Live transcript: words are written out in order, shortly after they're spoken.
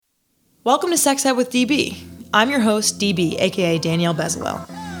Welcome to Sex Ed with DB. I'm your host, DB, aka Danielle Bezalel.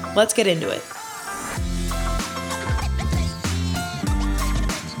 Let's get into it.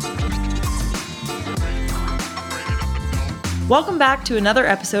 Welcome back to another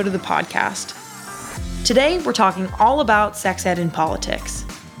episode of the podcast. Today, we're talking all about sex ed in politics.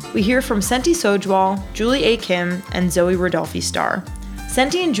 We hear from Senti Sojwal, Julie A. Kim, and Zoe Rodolphe Starr.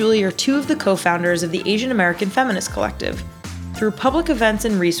 Senti and Julie are two of the co-founders of the Asian American Feminist Collective. Through public events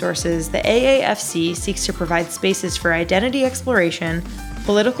and resources, the AAFC seeks to provide spaces for identity exploration,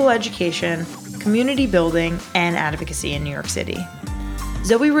 political education, community building, and advocacy in New York City.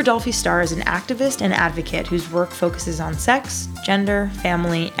 Zoe Rodolphe Starr is an activist and advocate whose work focuses on sex, gender,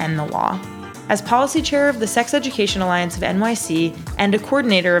 family, and the law. As policy chair of the Sex Education Alliance of NYC and a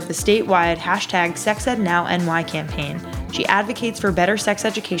coordinator of the statewide #SexEdNowNY campaign, she advocates for better sex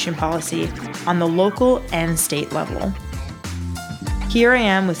education policy on the local and state level. Here I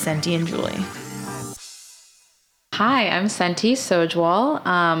am with Senti and Julie. Hi, I'm Senti Sojwal,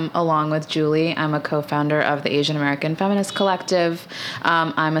 along with Julie. I'm a co-founder of the Asian American Feminist Collective.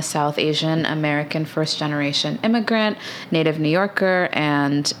 I'm a South Asian American first-generation immigrant, native New Yorker,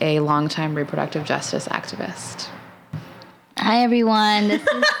 and a longtime reproductive justice activist. Hi, everyone.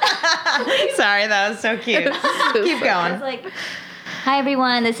 Sorry, that was so cute. Keep going. Hi,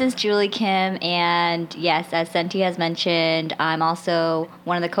 everyone. This is Julie Kim, and yes, as Senti has mentioned, I'm also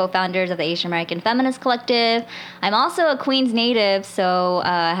one of the co-founders of the Asian American Feminist Collective. I'm also a Queens native, so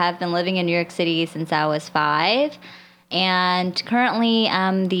I have been living in New York City since I was 5, and currently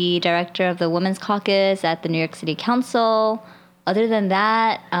I'm the director of the Women's Caucus at the New York City Council. Other than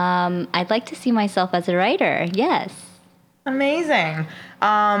that, I'd like to see myself as a writer, yes. Amazing.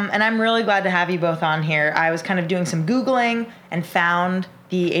 And I'm really glad to have you both on here. I was kind of doing some Googling and found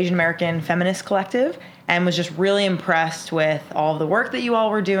the Asian American Feminist Collective and was just really impressed with all of the work that you all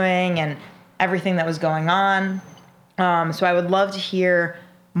were doing and everything that was going on. So I would love to hear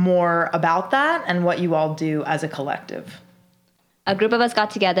more about that and what you all do as a collective. A group of us got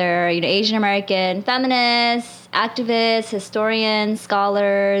together, Asian American feminists, activists, historians,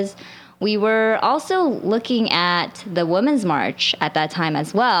 scholars. We were also looking at the Women's March at that time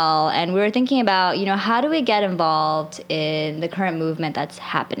as well, and we were thinking about, how do we get involved in the current movement that's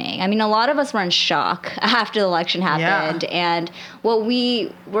happening? I mean, a lot of us were in shock after the election happened, and what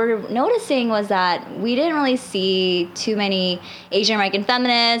we were noticing was that we didn't really see too many Asian American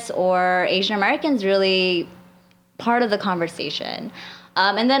feminists or Asian Americans really part of the conversation.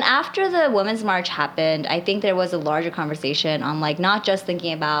 And then after the Women's March happened, I think there was a larger conversation on not just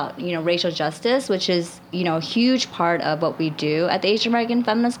thinking about, racial justice, which is, a huge part of what we do at the Asian American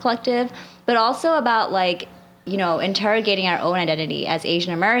Feminist Collective, but also about interrogating our own identity as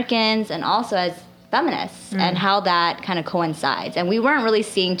Asian Americans and also as feminists and how that kind of coincides. And we weren't really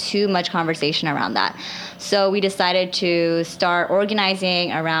seeing too much conversation around that. So we decided to start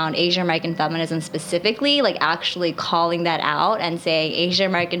organizing around Asian American feminism specifically, actually calling that out and saying Asian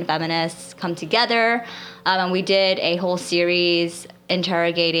American feminists come together. And we did a whole series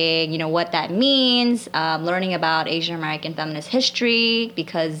interrogating, what that means, learning about Asian American feminist history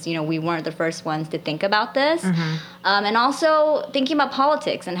because, we weren't the first ones to think about this. And also thinking about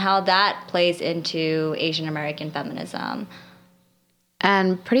politics and how that plays into Asian American feminism.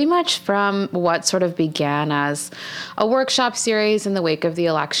 And pretty much from what sort of began as a workshop series in the wake of the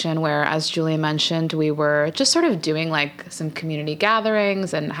election, where, as Julie mentioned, we were just sort of doing some community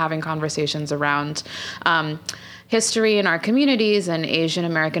gatherings and having conversations around history in our communities and Asian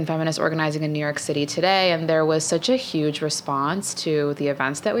American feminist organizing in New York City today. And there was such a huge response to the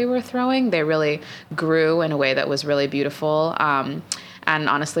events that we were throwing. They really grew in a way that was really beautiful. And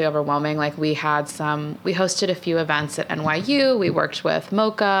honestly overwhelming. We hosted a few events at NYU. We worked with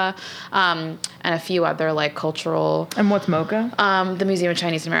MoCA and a few other cultural. And what's MoCA? The Museum of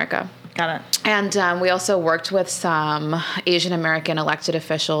Chinese America. Got it. And we also worked with some Asian American elected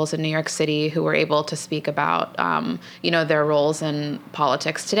officials in New York City who were able to speak about, their roles in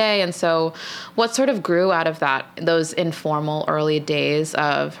politics today. And so what sort of grew out of those informal early days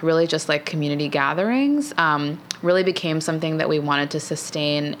of really just community gatherings, really became something that we wanted to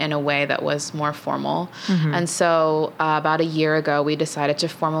sustain in a way that was more formal. And so about a year ago, we decided to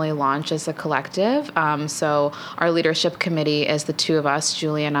formally launch as a collective. So our leadership committee is the two of us,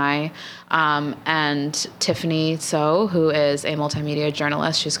 Julie and I, and Tiffany So, who is a multimedia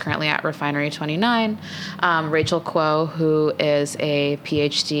journalist. She's currently at Refinery 29. Rachel Kuo, who is a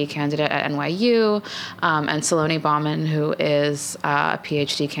PhD candidate at NYU, and Saloni Bauman, who is a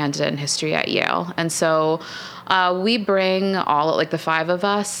PhD candidate in history at Yale. And so we bring all, the five of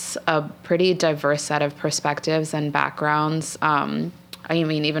us, a pretty diverse set of perspectives and backgrounds. I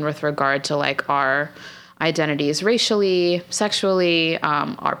mean, even with regard to like our identities racially, sexually,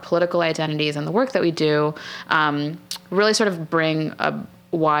 our political identities, and the work that we do, really sort of bring a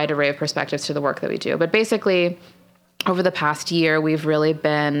wide array of perspectives to the work that we do. But basically, over the past year, we've really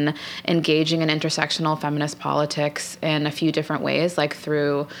been engaging in intersectional feminist politics in a few different ways, like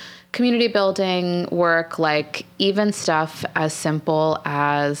through community building work, like even stuff as simple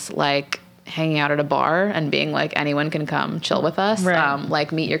as like hanging out at a bar and being like, anyone can come chill with us. Right.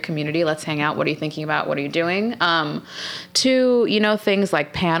 Like, meet your community. Let's hang out. What are you thinking about? What are you doing? To, you know, things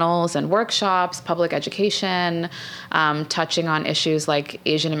like panels and workshops, public education, touching on issues like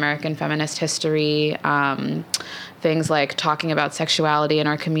Asian American feminist history, things like talking about sexuality in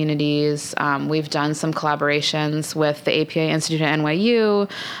our communities. We've done some collaborations with the APA Institute at NYU,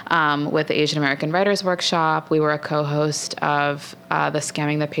 with the Asian American Writers Workshop. We were a co-host of the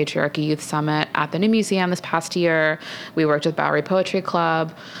Scamming the Patriarchy Youth Summit at the New Museum this past year. We worked with Bowery Poetry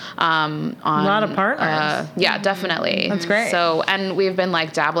Club. On A lot of partners. Yeah, definitely. That's great. So, and we've been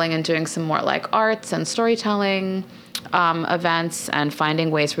like dabbling in doing some more like arts and storytelling events and finding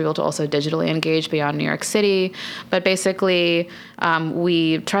ways for people to also digitally engage beyond New York City. But basically,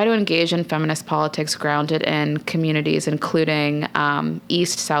 we try to engage in feminist politics grounded in communities, including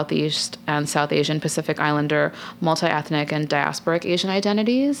East, Southeast, and South Asian, Pacific Islander, multi-ethnic, and diasporic Asian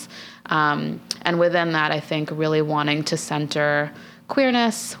identities. And within that, I think really wanting to center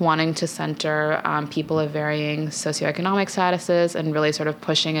queerness, wanting to center people of varying socioeconomic statuses, and really sort of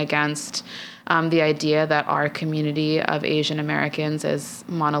pushing against the idea that our community of Asian Americans is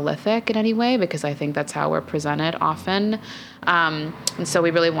monolithic in any way, because I think that's how we're presented often. And so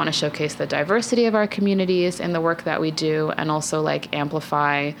we really want to showcase the diversity of our communities in the work that we do, and also like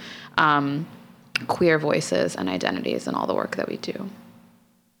amplify queer voices and identities in all the work that we do.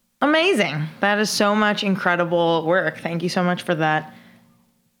 Amazing. That is so much incredible work. Thank you so much for that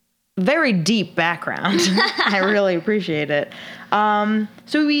very deep background. I really appreciate it.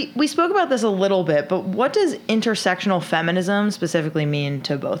 So we spoke about this a little bit, but what does intersectional feminism specifically mean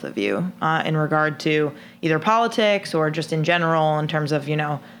to both of you in regard to either politics or just in general in terms of, you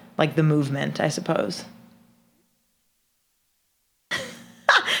know, like the movement, I suppose?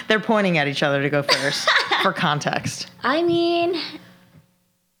 They're pointing at each other to go first for context. I mean,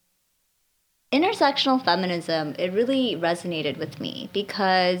 intersectional feminism, it really resonated with me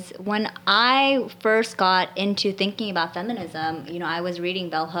because when I first got into thinking about feminism, you know, I was reading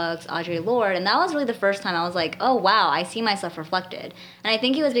Bell Hooks, Audre Lorde, and that was really the first time I was like, oh, wow, I see myself reflected. And I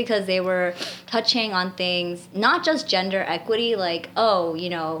think it was because they were touching on things, not just gender equity, like, oh, you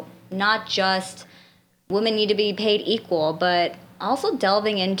know, not just women need to be paid equal, but also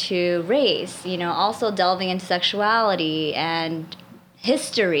delving into race, you know, also delving into sexuality and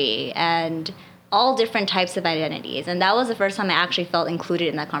history and all different types of identities. And that was the first time I actually felt included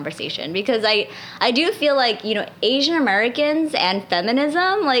in that conversation, because I do feel like, you know, Asian Americans and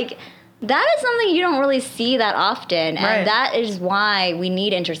feminism, like, that is something you don't really see that often. And Right. that is why we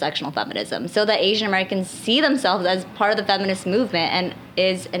need intersectional feminism, so that Asian Americans see themselves as part of the feminist movement and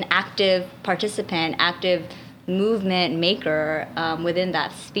is an active participant, active movement maker within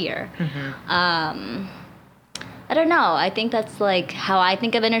that sphere. I don't know. I think that's like how I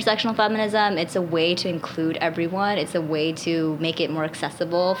think of intersectional feminism. It's a way to include everyone. It's a way to make it more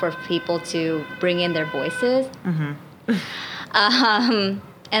accessible for people to bring in their voices.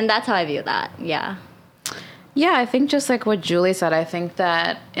 And that's how I view that. Yeah. Yeah, I think just like what Julie said, I think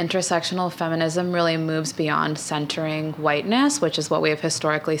that intersectional feminism really moves beyond centering whiteness, which is what we have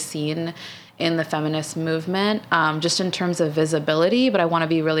historically seen in the feminist movement, just in terms of visibility. But I want to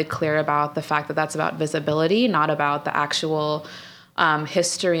be really clear about the fact that that's about visibility, not about the actual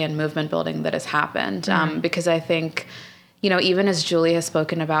history and movement building that has happened. Because I think, you know, even as Julie has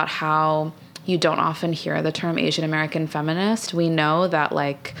spoken about how you don't often hear the term Asian American feminist, we know that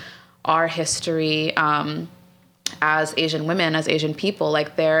like our history as Asian women, as Asian people,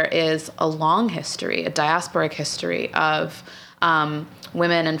 like there is a long history, a diasporic history of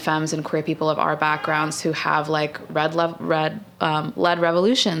women and femmes and queer people of our backgrounds who have like led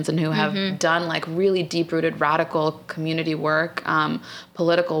revolutions and who have done like really deep-rooted radical community work,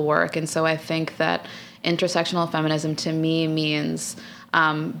 political work. And so I think that intersectional feminism to me means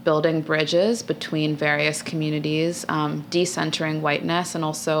building bridges between various communities, decentering whiteness, and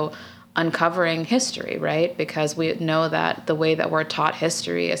also uncovering history, right? Because we know that the way that we're taught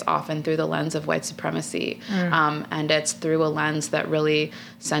history is often through the lens of white supremacy. And it's through a lens that really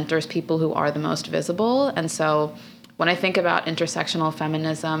centers people who are the most visible. And so when I think about intersectional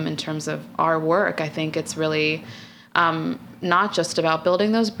feminism in terms of our work, I think it's really not just about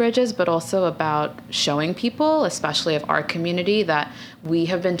building those bridges, but also about showing people, especially of our community, that we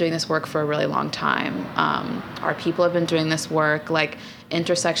have been doing this work for a really long time. Our people have been doing this work. Like,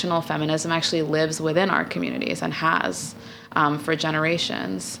 intersectional feminism actually lives within our communities and has for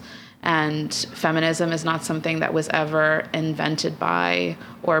generations. And feminism is not something that was ever invented by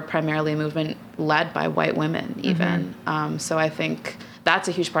or primarily movement led by white women even. So I think that's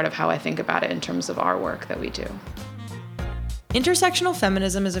a huge part of how I think about it in terms of our work that we do. Intersectional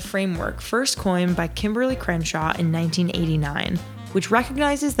feminism is a framework first coined by Kimberly Crenshaw in 1989, which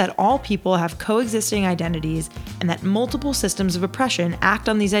recognizes that all people have coexisting identities and that multiple systems of oppression act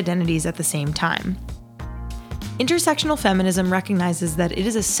on these identities at the same time. Intersectional feminism recognizes that it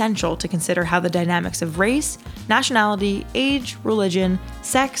is essential to consider how the dynamics of race, nationality, age, religion,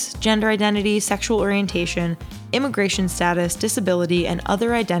 sex, gender identity, sexual orientation, immigration status, disability, and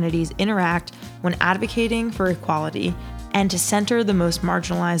other identities interact when advocating for equality, and to center the most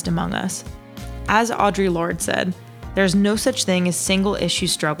marginalized among us. As Audre Lorde said, there's no such thing as single-issue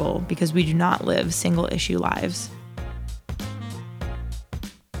struggle because we do not live single-issue lives.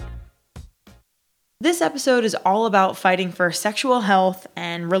 This episode is all about fighting for sexual health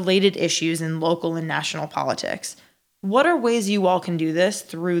and related issues in local and national politics. What are ways you all can do this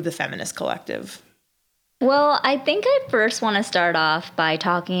through the Feminist Collective? Well, I think I first want to start off by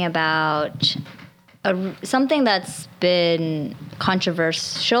talking about something that's been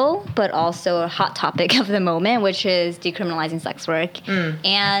controversial, but also a hot topic of the moment, which is decriminalizing sex work.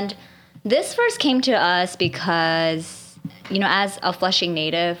 And this first came to us because, as a Flushing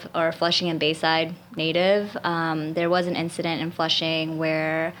native or Flushing and Bayside native, there was an incident in Flushing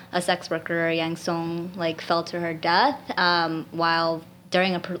where a sex worker, Yang Song, fell to her death while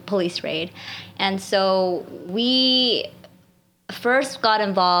during a police raid. And so we first got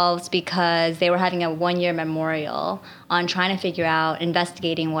involved because they were having a 1-year memorial on trying to figure out,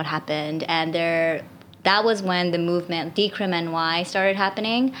 investigating what happened. And that was when the movement Decrim NY started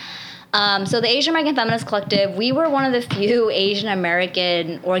happening. So the Asian American Feminist Collective, we were one of the few Asian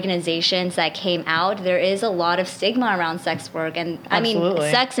American organizations that came out. There is a lot of stigma around sex work, and Absolutely. I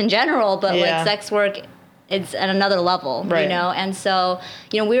mean sex in general, but sex work, it's at another level, right. And so,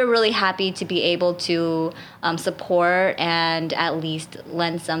 we were really happy to be able to support and at least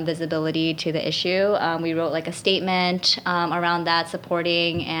lend some visibility to the issue. We wrote a statement around that,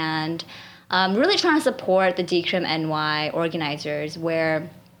 supporting and really trying to support the Decrim NY organizers, where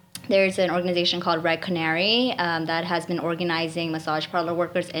there's an organization called Red Canary that has been organizing massage parlor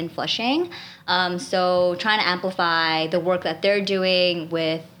workers in Flushing. So trying to amplify the work that they're doing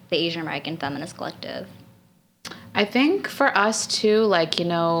with the Asian American Feminist Collective. I think for us too,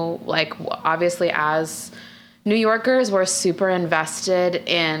 obviously as New Yorkers, we're super invested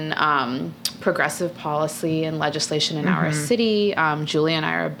in progressive policy and legislation in our city. Julie and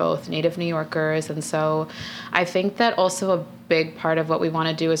I are both native New Yorkers. And so I think that also a big part of what we want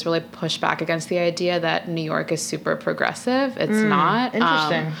to do is really push back against the idea that New York is super progressive. It's not.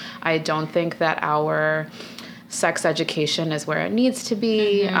 Interesting. I don't think that our sex education is where it needs to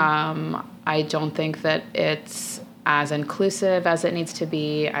be. I don't think that it's as inclusive as it needs to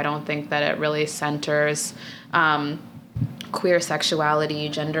be. I don't think that it really centers queer sexuality,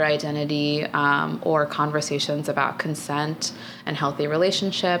 gender identity, or conversations about consent and healthy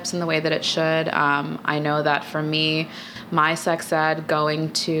relationships in the way that it should. I know that for me, my sex ed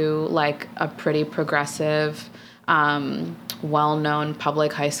going to a pretty progressive, well-known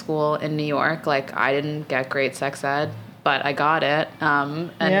public high school in New York, I didn't get great sex ed, but I got it.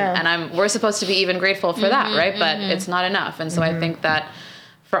 And we're supposed to be even grateful for that, right? But it's not enough. And so I think that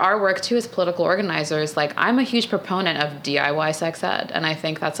for our work too as political organizers, I'm a huge proponent of DIY sex ed. And I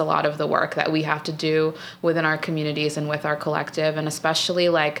think that's a lot of the work that we have to do within our communities and with our collective, and especially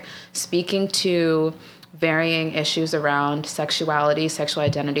speaking to varying issues around sexuality, sexual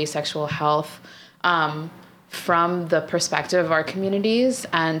identity, sexual health, from the perspective of our communities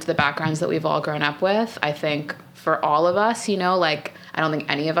and the backgrounds that we've all grown up with. I think for all of us, I don't think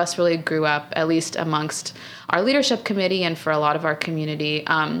any of us really grew up, at least amongst our leadership committee and for a lot of our community,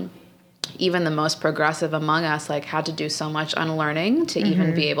 even the most progressive among us, had to do so much unlearning to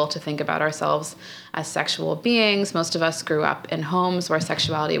even be able to think about ourselves as sexual beings. Most of us grew up in homes where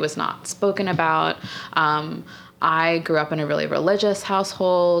sexuality was not spoken about. I grew up in a really religious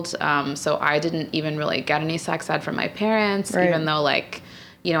household, so I didn't even really get any sex ed from my parents, even though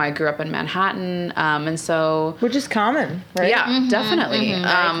I grew up in Manhattan, and so... Which is common, right? Yeah, definitely.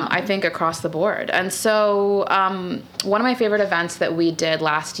 I think across the board. And so one of my favorite events that we did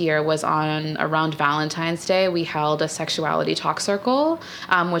last year was around Valentine's Day. We held a sexuality talk circle,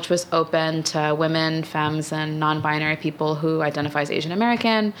 which was open to women, femmes, and non-binary people who identify as Asian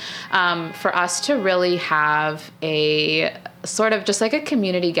American, for us to really have a sort of just like a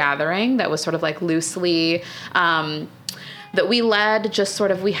community gathering that was sort of like loosely... that we led, just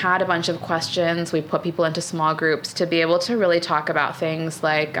sort of, we had a bunch of questions. We put people into small groups to be able to really talk about things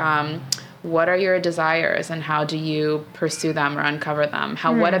like, what are your desires and how do you pursue them or uncover them?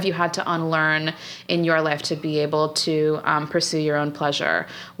 What have you had to unlearn in your life to be able to pursue your own pleasure?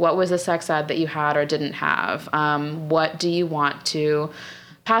 What was the sex ed that you had or didn't have? What do you want to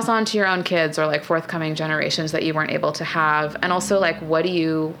pass on to your own kids or like forthcoming generations that you weren't able to have? And also like, what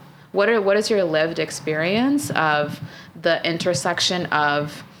is your lived experience of the intersection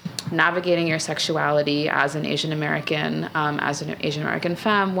of navigating your sexuality as an Asian American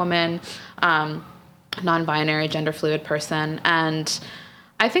femme, woman, non-binary, gender fluid person? And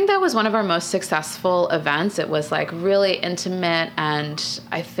I think that was one of our most successful events. It was like really intimate, and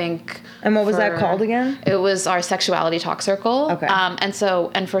I think... And what was that called again? It was our sexuality talk circle. Okay.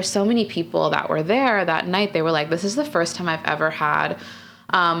 And for so many people that were there that night, they were like, this is the first time I've ever had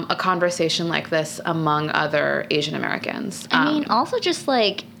a conversation like this among other Asian Americans. I mean, also just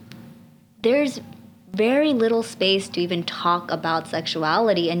like, there's very little space to even talk about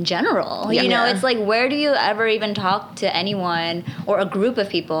sexuality in general. Yeah. You know, it's like, where do you ever even talk to anyone or a group of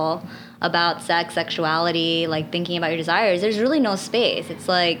people about sex, sexuality, like thinking about your desires? There's really no space. It's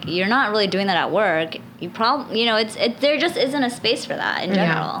like, you're not really doing that at work. You probably, there just isn't a space for that in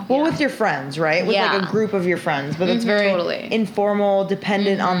general. Well, with your friends, right? With like a group of your friends, but it's very informal,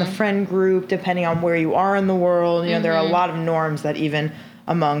 dependent on the friend group, depending on where you are in the world. There are a lot of norms that even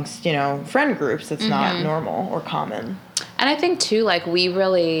amongst, friend groups, it's not normal or common. And I think too, like we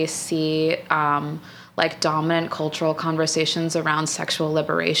really see, like dominant cultural conversations around sexual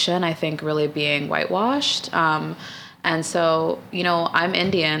liberation, I think really being whitewashed. And so, I'm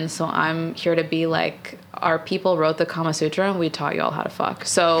Indian, so I'm here to be like, our people wrote the Kama Sutra and we taught you all how to fuck.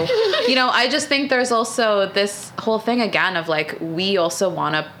 So, I just think there's also this whole thing again of like, we also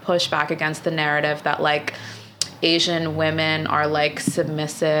want to push back against the narrative that like Asian women are like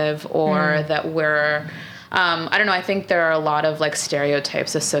submissive or that we're, I don't know, I think there are a lot of like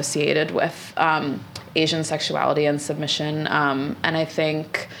stereotypes associated with Asian sexuality and submission. And I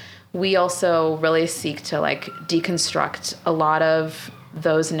think we also really seek to like deconstruct a lot of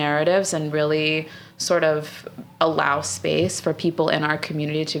those narratives and really sort of allow space for people in our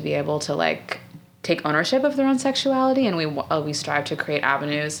community to be able to like take ownership of their own sexuality. And we strive to create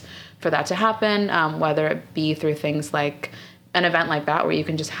avenues for that to happen, whether it be through things like an event like that where you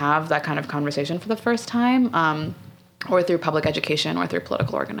can just have that kind of conversation for the first time, or through public education or through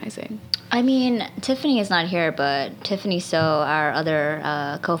political organizing. I mean, Tiffany is not here, but Tiffany So, our other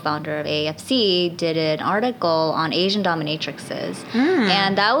co-founder of AAFC, did an article on Asian dominatrixes.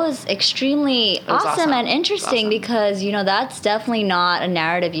 And that was extremely awesome and interesting because, that's definitely not a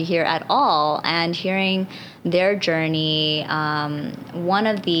narrative you hear at all. And hearing their journey, one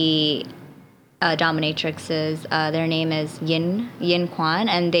of the dominatrixes, their name is Yin Kwan,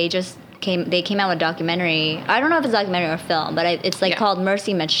 and they came out with a documentary. I don't know if it's a documentary or a film, but it's called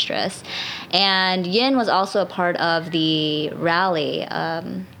Mercy Mistress. And Yin was also a part of the rally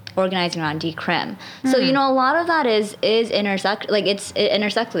organizing around Decrim. So, a lot of that is it intersects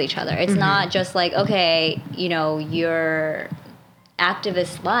with each other. It's not just like, okay, your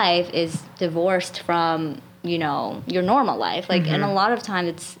activist life is divorced from, your normal life. Like, and a lot of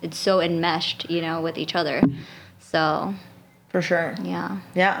times it's so enmeshed, with each other. So. For sure. Yeah.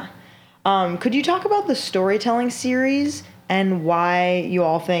 Yeah. Could you talk about the storytelling series and why you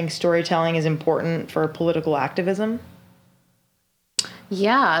all think storytelling is important for political activism?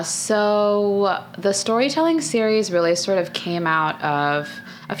 Yeah, so the storytelling series really sort of came out of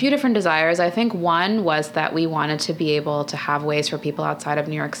a few different desires. I think one was that we wanted to be able to have ways for people outside of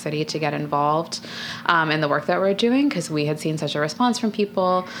New York City to get involved in the work that we're doing because we had seen such a response from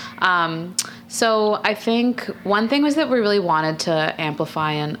people. So I think one thing was that we really wanted to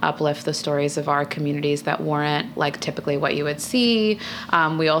amplify and uplift the stories of our communities that weren't like typically what you would see.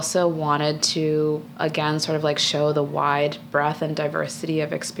 We also wanted to, again, sort of like show the wide breadth and diversity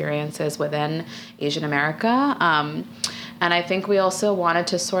of experiences within Asian America. And I think we also wanted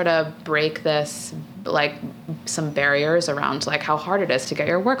to sort of break this like some barriers around like how hard it is to get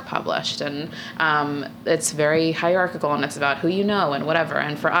your work published, and it's very hierarchical, and it's about who you know and whatever.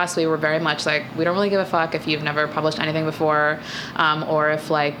 And for us, we were very much like, we don't really give a fuck if you've never published anything before, or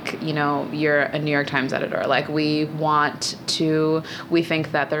if like, you know, you're a New York Times editor. Like we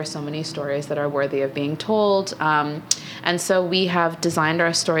think that there are so many stories that are worthy of being told, and so we have designed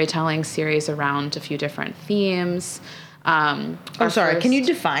our storytelling series around a few different themes. Can you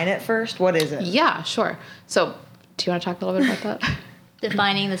define it first? What is it? Yeah, sure. So, do you want to talk a little bit about that?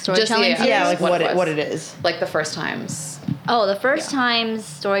 Defining the storytelling series? Yeah, like what it is. Like the First Times. Oh, the First Times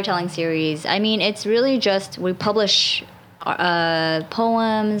storytelling series. I mean, it's really just, we publish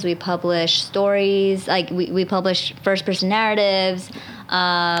poems, we publish stories, like we publish first-person narratives.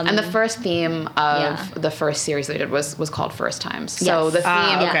 And the first theme of the first series that we did was called First Times. So Yes. the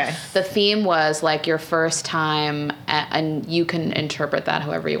theme, okay. the theme was like your first time, and you can interpret that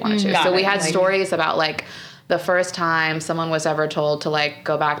however you want to. Got So we it. had Like- stories about like the first time someone was ever told to like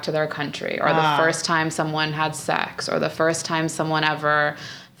go back to their country, or the first time someone had sex, or the first time someone ever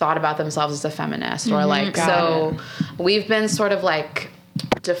thought about themselves as a feminist, or like, so we've been sort of like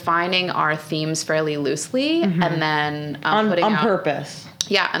defining our themes fairly loosely, and then putting on out, purpose.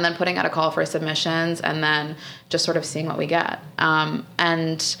 yeah, and then putting out a call for submissions, and then just sort of seeing what we get.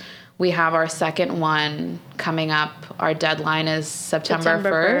 And we have our second one coming up. Our deadline is September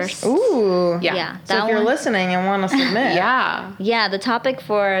 1st. Ooh. Yeah. So if you're listening and want to submit. Yeah. Yeah, the topic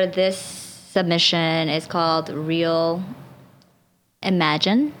for this submission is called Real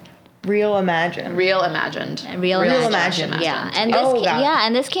Imagine. Real Imagine. Real Imagined. Real Imagined. Yeah, and this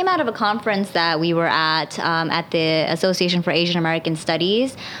and this came out of a conference that we were at the Association for Asian American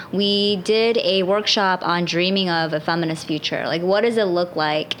Studies. We did a workshop on dreaming of a feminist future. Like, what does it look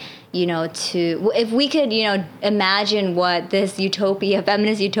like, you know, if we could, you know, imagine what this utopia,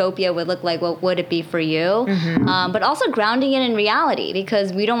 feminist utopia would look like, what would it be for you? But also grounding it in reality,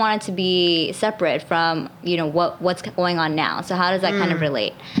 because we don't want it to be separate from, you know, what's going on now. So how does that kind of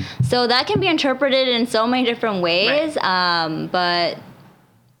relate? So that can be interpreted in so many different ways, but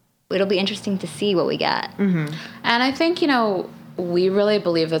it'll be interesting to see what we get. And I think, you know, we really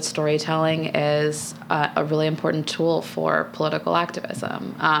believe that storytelling is a really important tool for political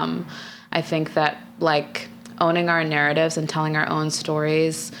activism. I think that, like, owning our narratives and telling our own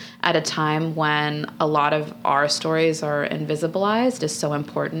stories at a time when a lot of our stories are invisibilized is so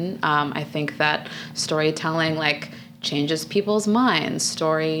important. I think that storytelling, like, changes people's minds.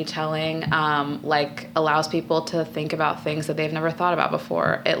 Storytelling, like, allows people to think about things that they've never thought about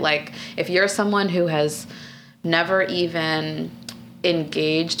before. It, like, if you're someone who has never even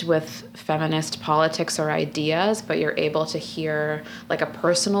engaged with feminist politics or ideas, but you're able to hear like a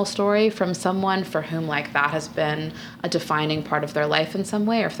personal story from someone for whom like that has been a defining part of their life in some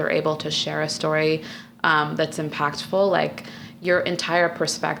way, or if they're able to share a story that's impactful, like your entire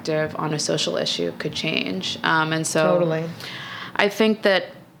perspective on a social issue could change. And so Totally. I think that,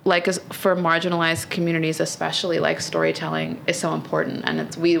 like, for marginalized communities especially, like, storytelling is so important,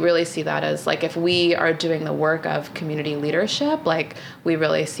 and we really see that as, like, if we are doing the work of community leadership, like, we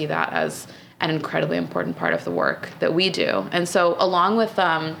really see that as an incredibly important part of the work that we do. And so along with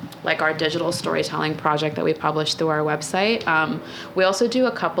like our digital storytelling project that we publish through our website, we also do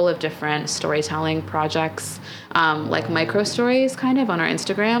a couple of different storytelling projects, like micro stories kind of on our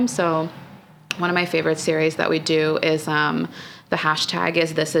Instagram. So one of my favorite series that we do is the hashtag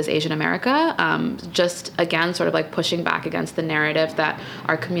is This Is Asian America. Just again, sort of like pushing back against the narrative that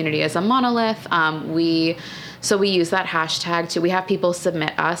our community is a monolith. So we use that hashtag we have people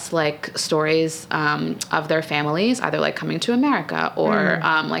submit us like stories of their families, either like coming to America or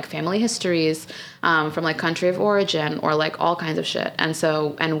like family histories from like country of origin or like all kinds of shit.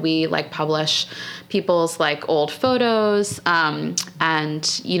 And we like publish people's like old photos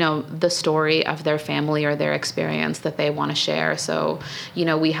and, you know, the story of their family or their experience that they want to share. So, you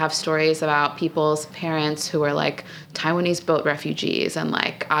know, we have stories about people's parents who are like Taiwanese boat refugees. And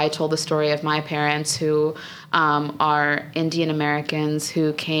like I told the story of my parents who are Indian Americans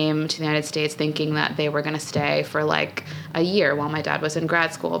who came to the United States thinking that they were going to stay for like a year while my dad was in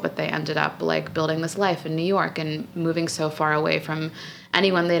grad school, but they ended up like building this life in New York and moving so far away from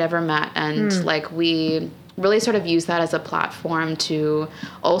anyone they'd ever met. And like we really sort of use that as a platform to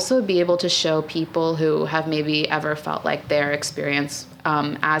also be able to show people who have maybe ever felt like their experience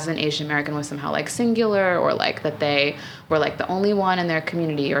as an Asian American was somehow like singular, or like that they were like the only one in their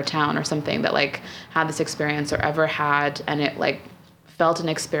community or town or something that like had this experience or ever had, and it like felt an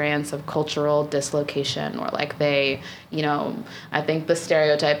experience of cultural dislocation, or like they, I think the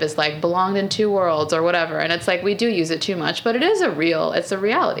stereotype is like belonged in two worlds or whatever. And it's like, we do use it too much, but it's a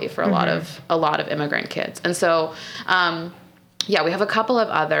reality for a lot of immigrant kids. And so, we have a couple of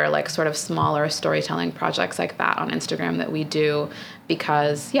other like sort of smaller storytelling projects like that on Instagram that we do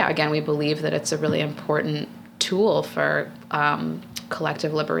because, again, we believe that it's a really important tool for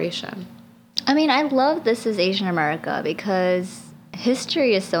collective liberation. I mean, I love This is Asian America because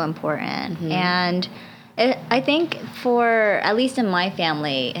history is so important. Mm-hmm. And I think for, at least in my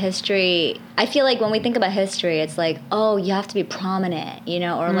family, history, I feel like when we think about history, it's like, oh, you have to be prominent,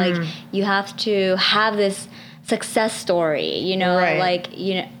 or like you have to have this success story, right. like,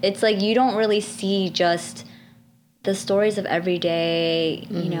 it's like you don't really see just the stories of every day,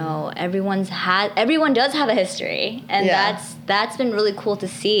 everyone does have a history. And that's been really cool to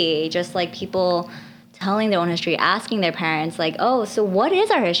see, just like people telling their own history, asking their parents, like, oh, so what is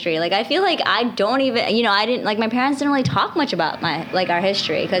our history? Like, I feel like I don't even, I didn't, like, my parents didn't really talk much about our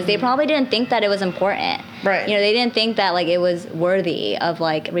history because they probably didn't think that it was important. Right. They didn't think that, like, it was worthy of,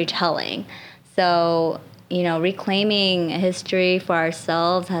 like, retelling. So, reclaiming history for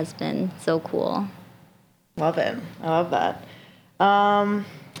ourselves has been so cool. Love it. I love that.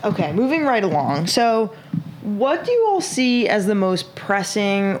 Okay, moving right along. So what do you all see as the most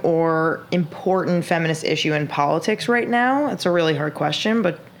pressing or important feminist issue in politics right now? It's a really hard question,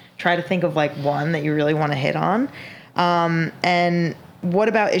 but try to think of like one that you really want to hit on. And what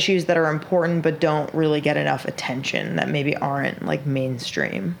about issues that are important but don't really get enough attention, that maybe aren't like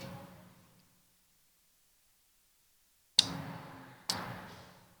mainstream?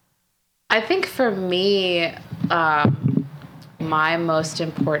 I think for me, my most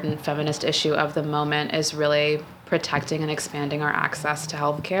important feminist issue of the moment is really protecting and expanding our access to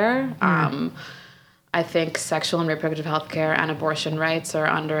healthcare. I think sexual and reproductive healthcare and abortion rights are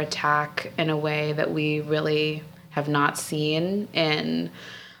under attack in a way that we really have not seen in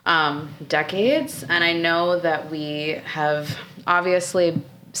decades. And I know that we have obviously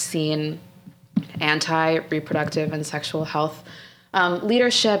seen anti-reproductive and sexual health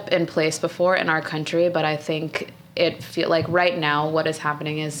leadership in place before in our country, but I think it feel like right now what is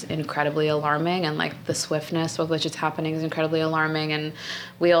happening is incredibly alarming, and like the swiftness with which it's happening is incredibly alarming. And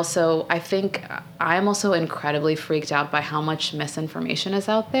I think I'm also incredibly freaked out by how much misinformation is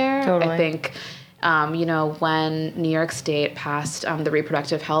out there. Totally. I think when New York State passed the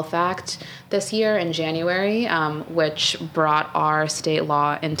Reproductive Health Act this year in January, which brought our state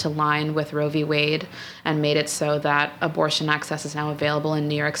law into line with Roe v. Wade and made it so that abortion access is now available in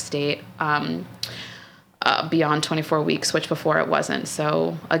New York State beyond 24 weeks, which before it wasn't.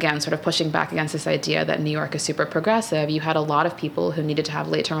 So again, sort of pushing back against this idea that New York is super progressive, you had a lot of people who needed to have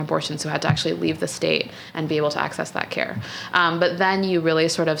late-term abortions who had to actually leave the state and be able to access that care. But then you really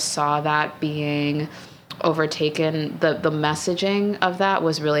sort of saw that being overtaken. The messaging of that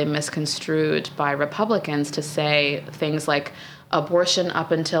was really misconstrued by Republicans to say things like abortion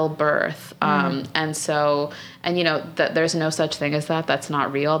up until birth. That there's no such thing as that. That's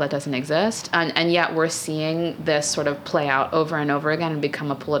not real. That doesn't exist. And yet we're seeing this sort of play out over and over again and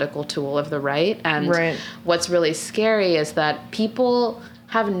become a political tool of the right. And what's really scary is that people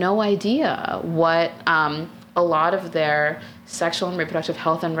have no idea what a lot of their sexual and reproductive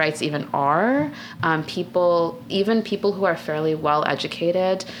health and rights even are. People who are fairly well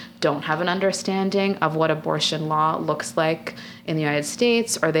educated don't have an understanding of what abortion law looks like in the United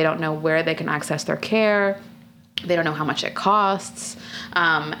States, or they don't know where they can access their care. They don't know how much it costs.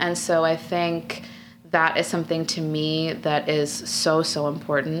 And so I think that is something to me that is so, so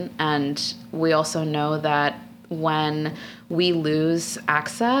important. And we also know that when we lose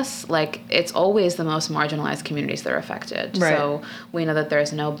access, like, it's always the most marginalized communities that are affected. Right. So we know that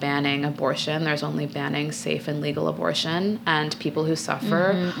there's no banning abortion. There's only banning safe and legal abortion. And people who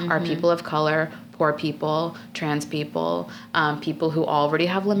suffer are people of color, poor people, trans people, people who already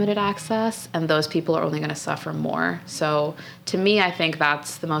have limited access, and those people are only going to suffer more. So to me, I think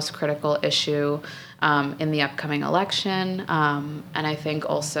that's the most critical issue in the upcoming election. And I think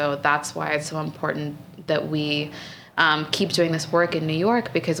also that's why it's so important that we keep doing this work in New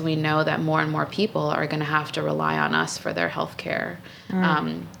York, because we know that more and more people are going to have to rely on us for their health care,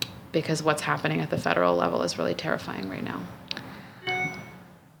 because what's happening at the federal level is really terrifying right now.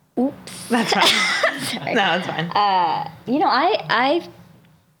 Oops. That's fine. No, it's fine. I've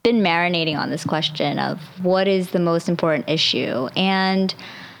been marinating on this question of what is the most important issue, and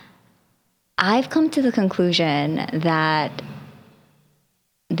I've come to the conclusion that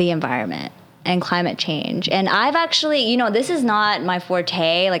the environment. and climate change. And I've actually, this is not my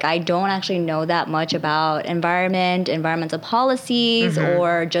forte. Like, I don't actually know that much about environmental policies,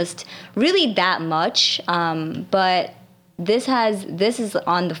 or just really that much. But this is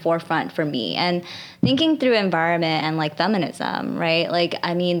on the forefront for me. And thinking through environment and like feminism, right? Like,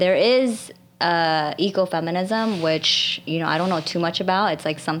 I mean, there is ecofeminism, which, I don't know too much about. It's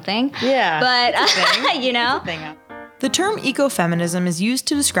like something. Yeah. But, The term ecofeminism is used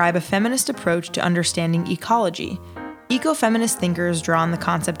to describe a feminist approach to understanding ecology. Ecofeminist thinkers draw on the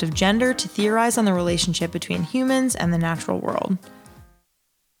concept of gender to theorize on the relationship between humans and the natural world.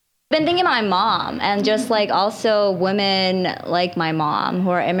 Been thinking about my mom, and just like also women like my mom who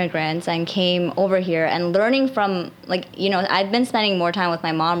are immigrants and came over here, and learning from I've been spending more time with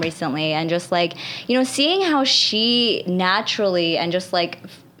my mom recently, and just like, seeing how she naturally and just like,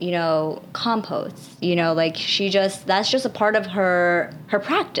 composts, that's just a part of her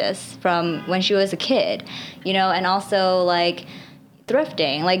practice from when she was a kid, and also like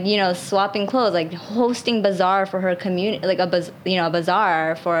thrifting, like, swapping clothes, like hosting bazaar for her community, like a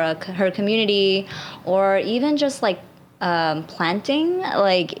bazaar for her community, or even just like planting,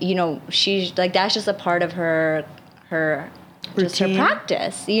 like, she's like, that's just a part of her just her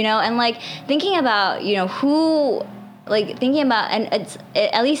practice, and like thinking about, and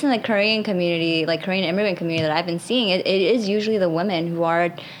at least in the Korean community, like Korean immigrant community that I've been seeing, it is usually the women who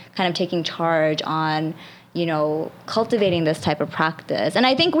are kind of taking charge on, cultivating this type of practice. And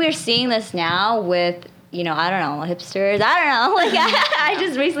I think we're seeing this now with, I don't know, hipsters. I don't know. Like, I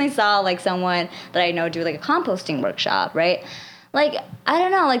just recently saw like someone that I know do like a composting workshop, right? Like, I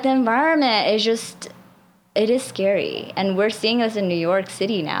don't know, like the environment is just, it is scary. And we're seeing this in New York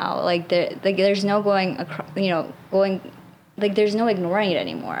City now. Like, there's no going, like, there's no ignoring it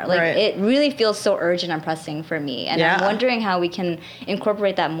anymore. Like, It really feels so urgent and pressing for me. And I'm wondering how we can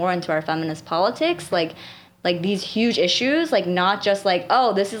incorporate that more into our feminist politics. Like these huge issues, like not just like,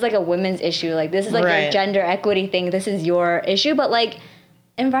 oh, this is like a women's issue. Like, this is like a gender equity thing. This is your issue. But like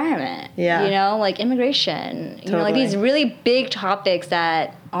environment, like immigration, like these really big topics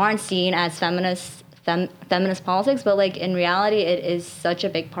that aren't seen as feminist politics, but like in reality, it is such a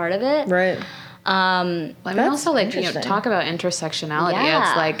big part of it. Right. I mean, also like, talk about intersectionality. Yeah.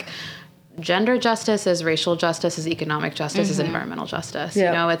 It's like gender justice is racial justice, is economic justice, is environmental justice.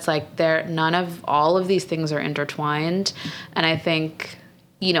 It's like none of all of these things are intertwined. And I think,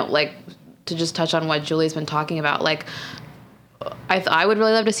 like, to just touch on what Julie's been talking about, like, I would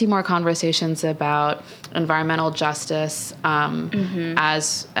really love to see more conversations about environmental justice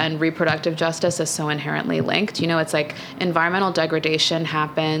and reproductive justice is so inherently linked. It's like environmental degradation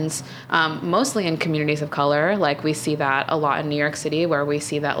happens mostly in communities of color. Like, we see that a lot in New York City, where we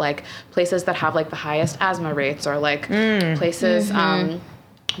see that like places that have like the highest asthma rates, or like places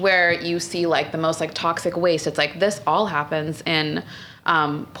where you see like the most like toxic waste. It's like this all happens in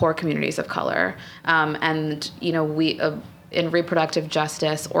poor communities of color. And we in reproductive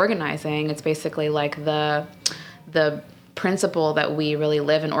justice organizing, it's basically like the principle that we really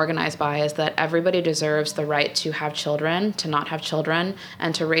live and organize by is that everybody deserves the right to have children, to not have children,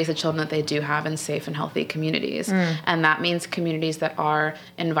 and to raise the children that they do have in safe and healthy communities. And that means communities that are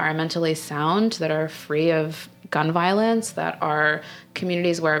environmentally sound, that are free of gun violence, that are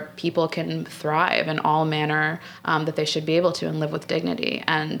communities where people can thrive in all manner that they should be able to, and live with dignity.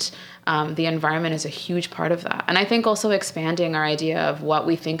 And the environment is a huge part of that. And I think also expanding our idea of what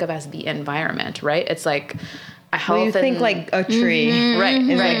we think of as the environment, right? It's like a health. Well, you think like a tree, right?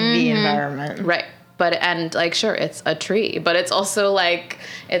 Is like the environment, right? But, and like, sure, it's a tree, but it's also like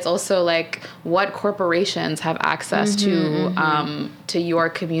what corporations have access to your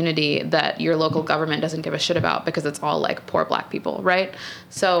community that your local government doesn't give a shit about, because it's all like poor Black people, right?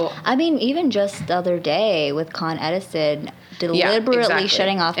 So, I mean, even just the other day with Con Edison deliberately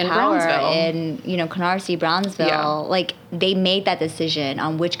shutting off power in, Canarsie, Brownsville, like they made that decision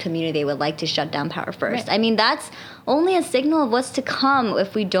on which community they would like to shut down power first. Right. I mean, that's only a signal of what's to come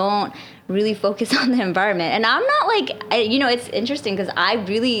if we don't really focus on the environment. And I'm not like, it's interesting because I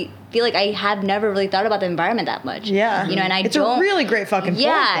really feel like I have never really thought about the environment that much. Yeah. And it's a really great fucking point.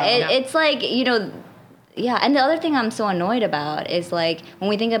 It's like, yeah. And the other thing I'm so annoyed about is like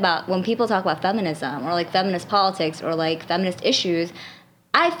when people talk about feminism or like feminist politics or like feminist issues,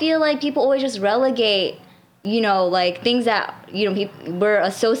 I feel like people always just relegate like things that, were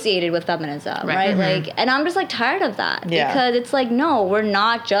associated with feminism, right? Like, and I'm just like tired of that because it's like, no, we're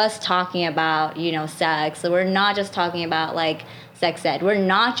not just talking about, sex. We're not just talking about like sex ed. We're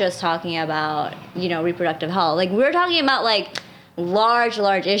not just talking about, reproductive health. Like, we're talking about like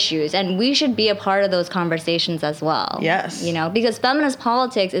large issues, and we should be a part of those conversations as well. Yes. You know, because feminist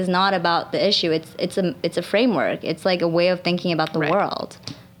politics is not about the issue. It's a framework. It's like a way of thinking about the world.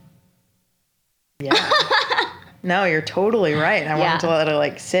 Yeah. No, you're totally right. I wanted to let it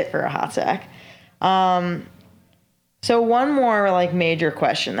like sit for a hot sec. So one more like major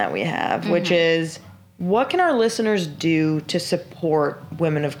question that we have, which is, what can our listeners do to support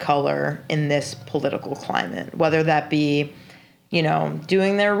women of color in this political climate? Whether that be, you know,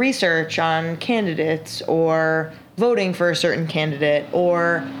 doing their research on candidates or voting for a certain candidate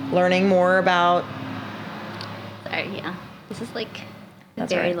or learning more about... Sorry, yeah. This is like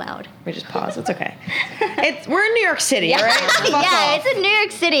That's very right. loud. We just pause. It's okay. We're in New York City, right? Yeah, it's in New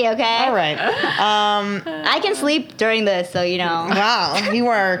York City, okay? All right. I can sleep during this, so you know. Wow, you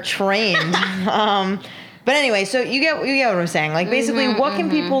are trained. But anyway, so you get what I'm saying. Like basically, what can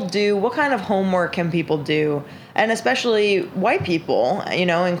people do? What kind of homework can people do? And especially white people, you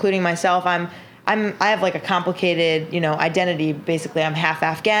know, including myself. I have like a complicated, you know, identity. Basically, I'm half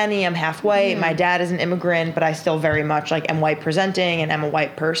Afghani, I'm half white. My dad is an immigrant, but I still very much like am white presenting and am a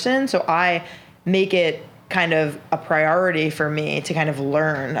white person. So I make it kind of a priority for me to kind of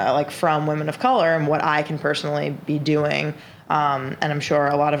learn like from women of color and what I can personally be doing. And I'm sure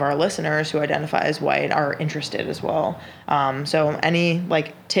a lot of our listeners who identify as white are interested as well. So any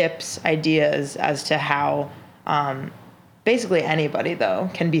like tips, ideas as to how basically anybody, though,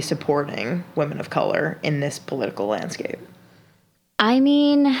 can be supporting women of color in this political landscape? I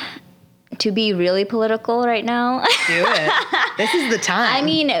mean, to be really political right now. Do it. This is the time. I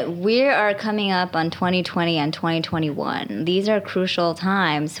mean, we are coming up on 2020 and 2021. These are crucial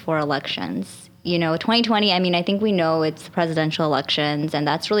times for elections. You know, 2020, I mean, I think we know it's presidential elections, and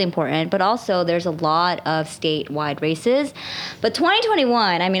that's really important. But also, there's a lot of statewide races. But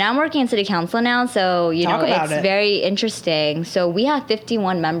 2021, I mean, I'm working in city council now, so, you know, it's very interesting. So we have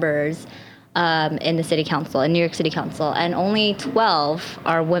 51 members in the city council, in New York City Council, and only 12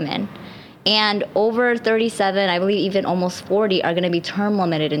 are women. And over 37, I believe even almost 40 are going to be term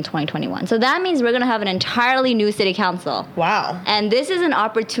limited in 2021. So that means we're going to have an entirely new city council. Wow. And this is an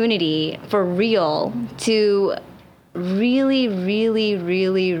opportunity for real to really, really,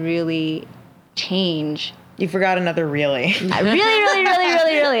 really, really change. You forgot another really.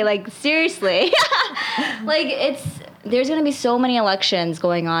 Really. Like, seriously. Like, there's going to be so many elections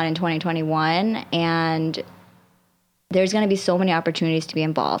going on in 2021, and there's going to be so many opportunities to be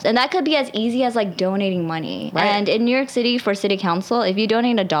involved. And that could be as easy as like donating money. Right. And in New York City for city council, if you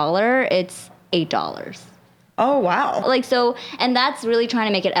donate $1, it's $8. Oh, wow. Like, so, and that's really trying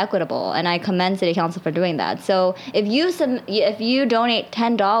to make it equitable. And I commend city council for doing that. So if you donate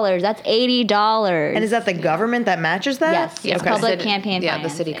 $10, that's $80. And is that the government that matches that? Yes. It's public campaign Yeah, the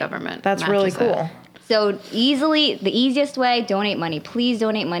financing. city government. That's really cool. So the easiest way, donate money. Please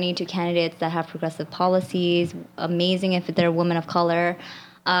donate money to candidates that have progressive policies. Amazing if they're women of color.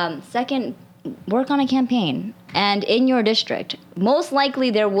 Second, work on a campaign. And in your district, most likely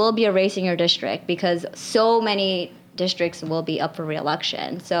there will be a race in your district because so many districts will be up for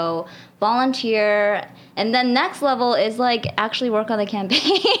re-election. So volunteer, and then next level is like actually work on the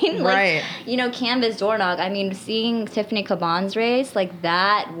campaign. Like, right. You know, canvas, door knock. I mean, seeing Tiffany Caban's race, like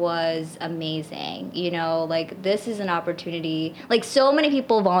that was amazing. You know, like this is an opportunity. Like so many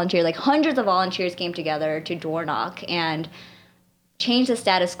people volunteered, like hundreds of volunteers came together to door knock and change the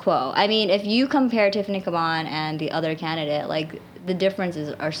status quo. I mean, if you compare Tiffany Caban and the other candidate, like the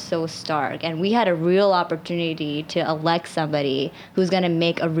differences are so stark. And we had a real opportunity to elect somebody who's going to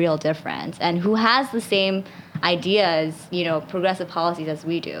make a real difference and who has the same ideas, you know, progressive policies as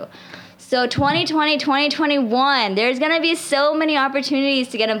we do. So 2020, 2021, there's going to be so many opportunities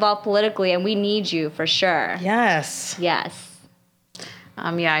to get involved politically, and we need you for sure. Yes. Yes.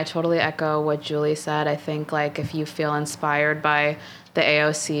 Yeah, I totally echo what Julie said. I think like if you feel inspired by the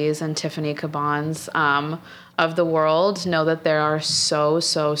AOCs and Tiffany Cabans of the world, know that there are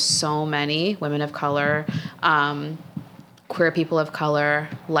so many women of color, queer people of color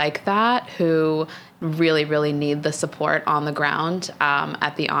like that who really need the support on the ground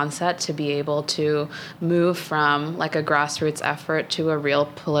at the onset to be able to move from like a grassroots effort to a real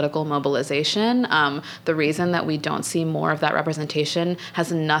political mobilization. The reason that we don't see more of that representation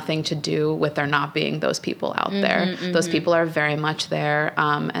has nothing to do with there not being those people out there. Those people are very much there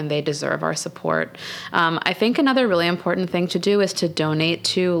and they deserve our support. I think another really important thing to do is to donate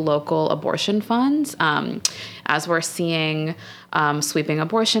to local abortion funds. as we're seeing sweeping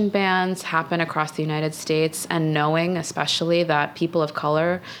abortion bans happen across the United States, and knowing especially that people of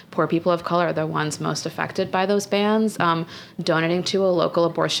color, poor people of color, are the ones most affected by those bans, donating to a local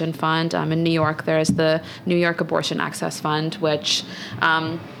abortion fund. In New York, there's the New York Abortion Access Fund, which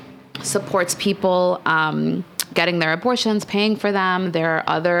supports people getting their abortions, paying for them. There are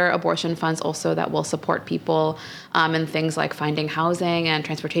other abortion funds also that will support people in things like finding housing and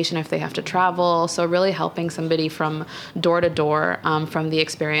transportation if they have to travel. So really helping somebody from door to door, from the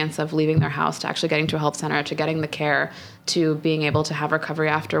experience of leaving their house to actually getting to a health center, to getting the care, to being able to have recovery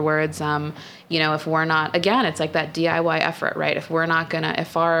afterwards. If we're not, again, it's like that DIY effort, right?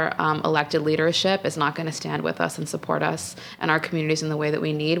 If our elected leadership is not gonna stand with us and support us and our communities in the way that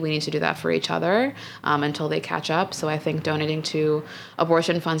we need to do that for each other until they catch up. So I think donating to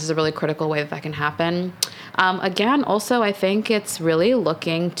abortion funds is a really critical way that can happen. Again, also, I think it's really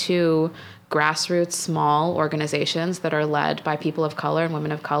looking to grassroots small organizations that are led by people of color and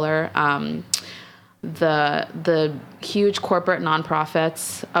women of color. The huge corporate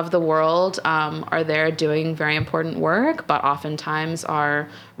nonprofits of the world are there doing very important work, but oftentimes are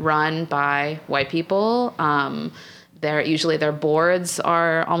run by white people. Their boards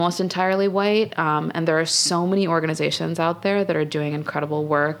are almost entirely white, and there are so many organizations out there that are doing incredible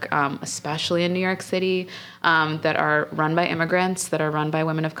work, especially in New York City, that are run by immigrants, that are run by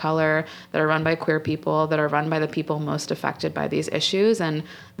women of color, that are run by queer people, that are run by the people most affected by these issues, and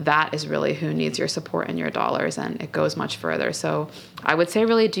that is really who needs your support and your dollars, and it goes much further. So I would say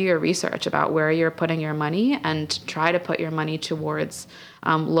really do your research about where you're putting your money and try to put your money towards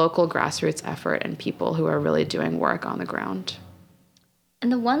local grassroots effort and people who are really doing work on the ground.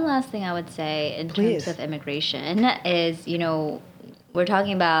 And the one last thing I would say in terms of immigration is, we're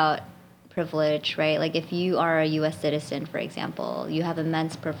talking about privilege, right? Like if you are a U.S. citizen, for example, you have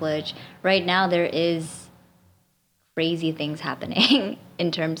immense privilege. Right now there is crazy things happening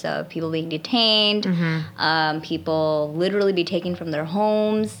in terms of people being detained, people literally be taken from their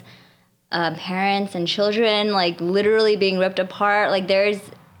homes, parents and children like literally being ripped apart. Like there's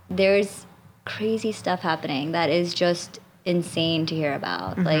crazy stuff happening that is just insane to hear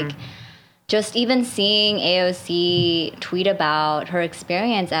about. Like just even seeing AOC tweet about her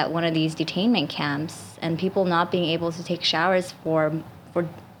experience at one of these detainment camps and people not being able to take showers for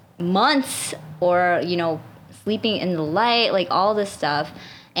months, or sleeping in the light, like all this stuff.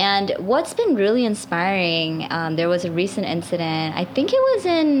 And what's been really inspiring, there was a recent incident, I think it was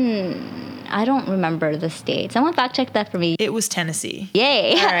I don't remember the state. Someone fact check that for me. It was Tennessee.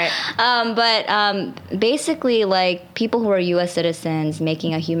 Yay. All right. But basically, like, people who are U.S. citizens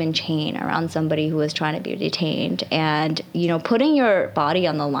making a human chain around somebody who is trying to be detained, and, putting your body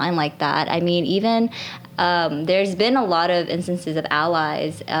on the line like that. I mean, even there's been a lot of instances of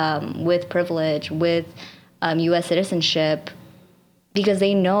allies with privilege, with U.S. citizenship, because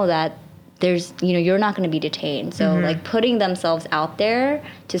they know that there's, you're not going to be detained. So, like, putting themselves out there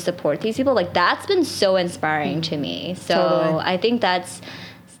to support these people, like, that's been so inspiring to me. So totally. I think that's,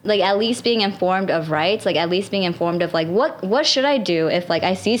 like, at least being informed of rights, like, at least being informed of, like, what should I do if, like,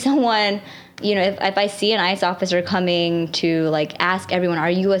 I see someone, if I see an ICE officer coming to, like, ask everyone, are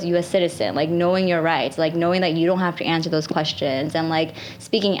you a U.S. citizen? Like, knowing your rights, like, knowing that you don't have to answer those questions, and, like,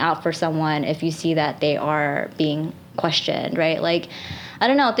 speaking out for someone if you see that they are being questioned, right? Like, I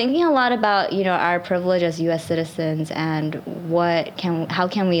don't know, thinking a lot about, our privilege as U.S. citizens and how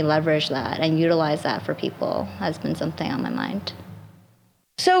can we leverage that and utilize that for people has been something on my mind.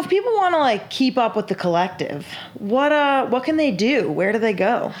 So if people want to, like, keep up with the collective, what can they do? Where do they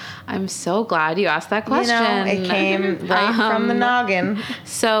go? I'm so glad you asked that question. It came right from the noggin.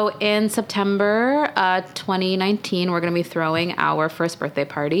 So in September 2019, we're going to be throwing our first birthday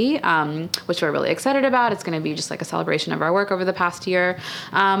party, which we're really excited about. It's going to be just like a celebration of our work over the past year.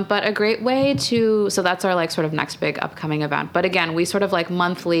 But a great way so that's our, like, sort of next big upcoming event. But again, we sort of, like,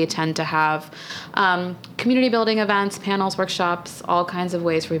 monthly tend to have community building events, panels, workshops, all kinds of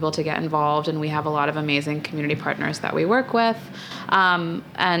ways for people to get involved, and we have a lot of amazing community partners that we work with.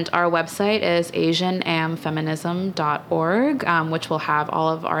 And our website is asianamfeminism.org, which will have all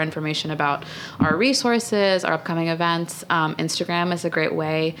of our information about our resources, our upcoming events. Instagram is a great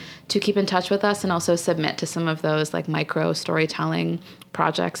way to keep in touch with us and also submit to some of those, like, micro storytelling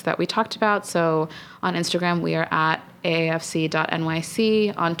projects that we talked about. So on Instagram, we are at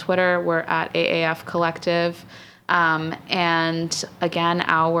aafc.nyc. On Twitter, we're at AAF Collective. And again,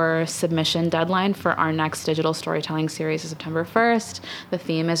 our submission deadline for our next digital storytelling series is September 1st. The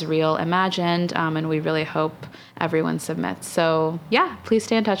theme is Real Imagined, and we really hope everyone submits. So yeah, please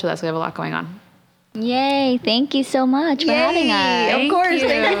stay in touch with us. We have a lot going on. Yay. Thank you so much for having us. Of course.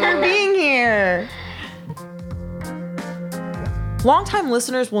 Thank you for being here. Longtime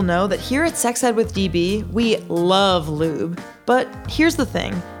listeners will know that here at Sex Ed with DB, we love lube. But here's the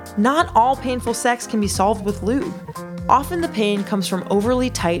thing, not all painful sex can be solved with lube. Often the pain comes from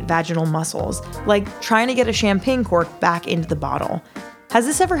overly tight vaginal muscles, like trying to get a champagne cork back into the bottle. Has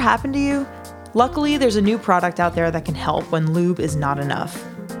this ever happened to you? Luckily, there's a new product out there that can help when lube is not enough.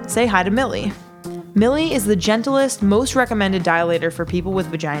 Say hi to Millie. Millie is the gentlest, most recommended dilator for people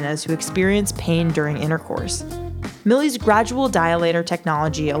with vaginas who experience pain during intercourse. Millie's gradual dilator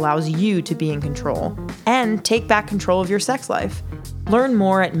technology allows you to be in control and take back control of your sex life. Learn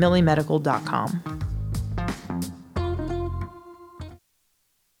more at milliemedical.com.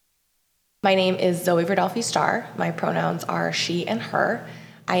 My name is Zoe Verdolfi Starr. My pronouns are she and her.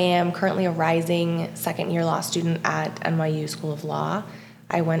 I am currently a rising second-year law student at NYU School of Law.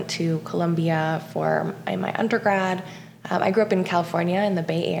 I went to Columbia for my undergrad. I grew up in California in the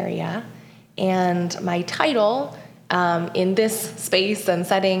Bay Area, and my title in this space and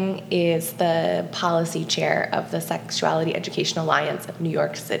setting is the policy chair of the Sexuality Education Alliance of New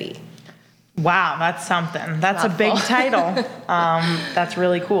York City. Wow, that's something. That's a big title. That's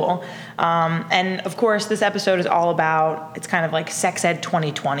really cool. And of course, this episode is all about, it's kind of like Sex Ed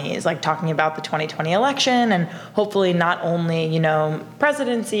 2020, is like talking about the 2020 election and hopefully not only,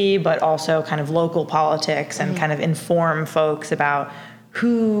 presidency, but also kind of local politics and kind of inform folks about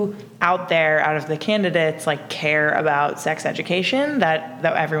who out there, out of the candidates, like care about sex education that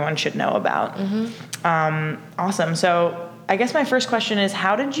everyone should know about. Awesome. So I guess my first question is,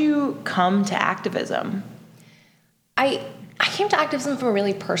 how did you come to activism? I came to activism from a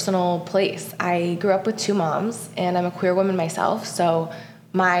really personal place. I grew up with two moms, and I'm a queer woman myself, so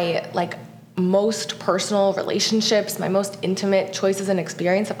my most personal relationships, my most intimate choices and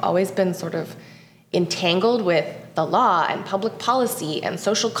experience have always been sort of entangled with the law and public policy and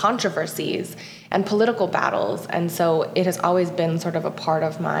social controversies and political battles. And so it has always been sort of a part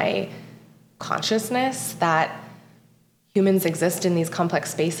of my consciousness that humans exist in these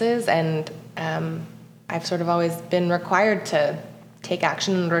complex spaces, and I've sort of always been required to take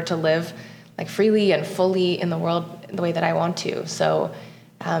action in order to live freely and fully in the world the way that I want to. So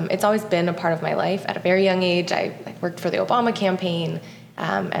it's always been a part of my life. At a very young age, I worked for the Obama campaign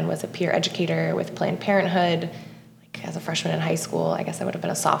and was a peer educator with Planned Parenthood. As a freshman in high school, I guess I would have been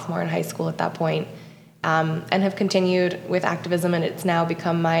a sophomore in high school at that point. And have continued with activism, and it's now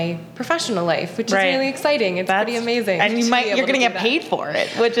become my professional life, which is really exciting. It's pretty amazing. And you're going to get paid for it,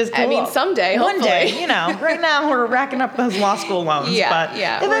 which is cool. I mean, someday, one hopefully. day, right now we're racking up those law school loans. But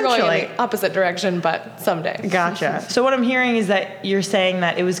eventually. We're going in the opposite direction, but someday. Gotcha. So what I'm hearing is that you're saying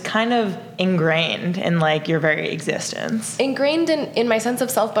that it was kind of ingrained in your very existence. Ingrained in my sense of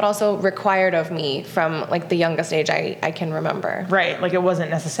self, but also required of me from the youngest age I can remember. Right. It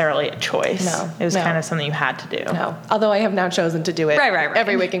wasn't necessarily a choice. No. It was kind of something you had to do. No. Although I have now chosen to do it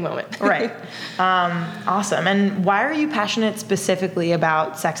every waking moment. Right. Awesome. And why are you passionate specifically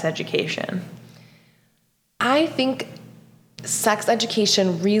about sex education? I think sex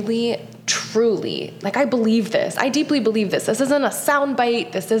education really, truly, I believe this. I deeply believe this. This isn't a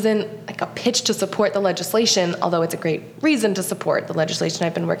soundbite. This isn't a pitch to support the legislation, although it's a great reason to support the legislation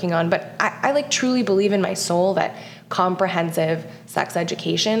I've been working on. But I truly believe in my soul that comprehensive sex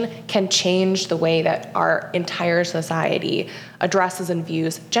education can change the way that our entire society addresses and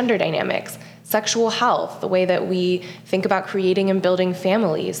views gender dynamics, sexual health, the way that we think about creating and building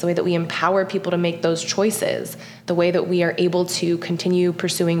families, the way that we empower people to make those choices, the way that we are able to continue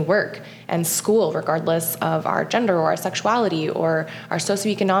pursuing work and school regardless of our gender or our sexuality or our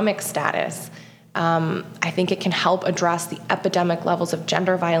socioeconomic status. I think it can help address the epidemic levels of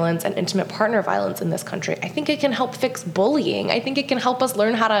gender violence and intimate partner violence in this country. I think it can help fix bullying. I think it can help us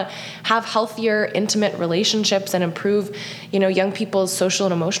learn how to have healthier, intimate relationships and improve, young people's social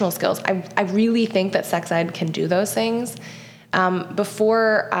and emotional skills. I really think that sex ed can do those things.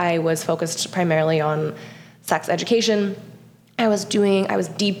 Before I was focused primarily on sex education, I was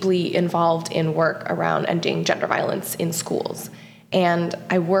deeply involved in work around ending gender violence in schools. And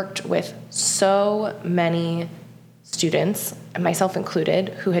I worked with so many students, myself included,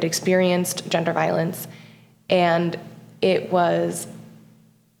 who had experienced gender violence, and it was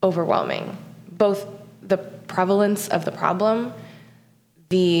overwhelming. Both the prevalence of the problem,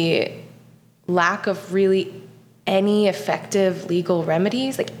 the lack of really any effective legal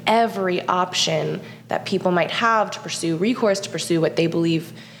remedies, every option that people might have to pursue recourse, to pursue what they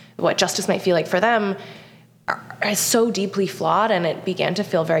believe, what justice might feel like for them, is so deeply flawed, and it began to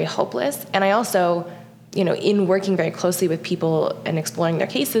feel very hopeless. And I also, in working very closely with people and exploring their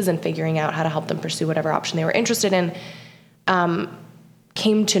cases and figuring out how to help them pursue whatever option they were interested in,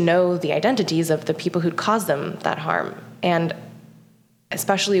 came to know the identities of the people who'd caused them that harm. And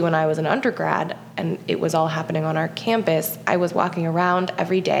especially when I was an undergrad and it was all happening on our campus, I was walking around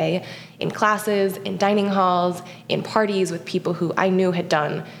every day in classes, in dining halls, in parties with people who I knew had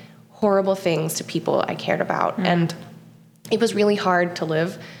done horrible things to people I cared about. And it was really hard to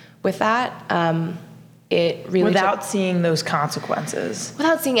live with that. It really without seeing those consequences.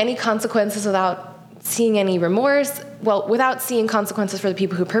 Without seeing any consequences, without seeing any remorse, well, without seeing consequences for the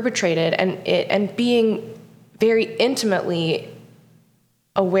people who perpetrated, and being very intimately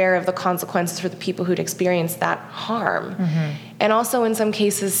aware of the consequences for the people who'd experienced that harm. And also in some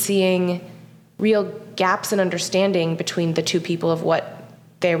cases seeing real gaps in understanding between the two people of what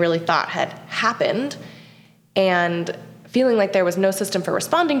they really thought had happened, and feeling like there was no system for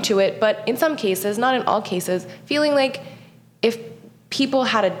responding to it, but in some cases, not in all cases, feeling like if people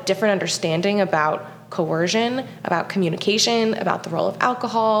had a different understanding about coercion, about communication, about the role of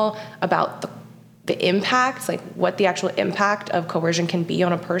alcohol, about the impacts, like what the actual impact of coercion can be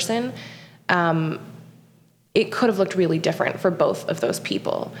on a person, it could have looked really different for both of those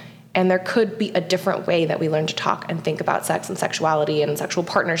people. And there could be a different way that we learn to talk and think about sex and sexuality and sexual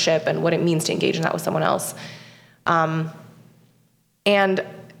partnership and what it means to engage in that with someone else. And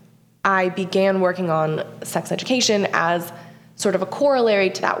I began working on sex education as sort of a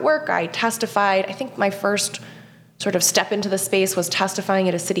corollary to that work. I testified. I think my first sort of step into the space was testifying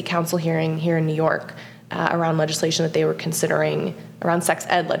at a city council hearing here in New York around legislation that they were considering, around sex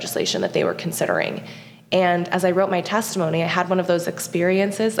ed legislation that they were considering. And as I wrote my testimony, I had one of those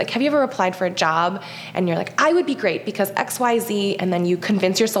experiences. Like, have you ever applied for a job and you're like, I would be great because X, Y, Z, and then you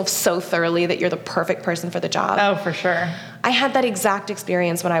convince yourself so thoroughly that you're the perfect person for the job? Oh, for sure. I had that exact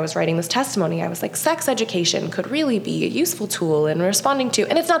experience when I was writing this testimony. I was like, sex education could really be a useful tool in responding to,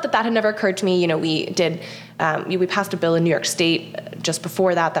 and it's not that that had never occurred to me. You know, we passed a bill in New York State just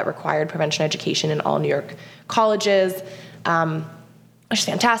before that required prevention education in all New York colleges, which is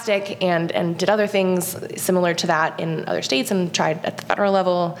fantastic, and did other things similar to that in other states and tried at the federal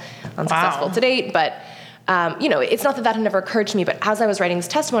level, unsuccessful to date. But, you know, it's not that that had never occurred to me, but as I was writing this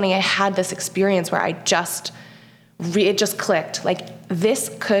testimony, I had this experience where it just clicked. Like,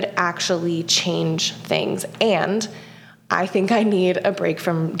 this could actually change things. And I think I need a break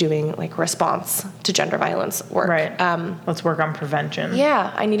from doing like response to gender violence work. Right. Let's work on prevention.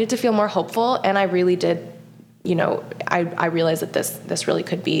 Yeah, I needed to feel more hopeful, and I really did. You know, I realized that this really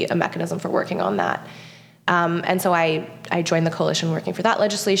could be a mechanism for working on that. And so I joined the coalition working for that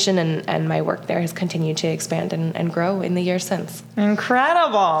legislation, and my work there has continued to expand and grow in the years since.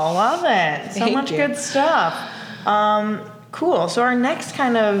 Incredible. Love it. So Thank much you. good stuff. Cool. So our next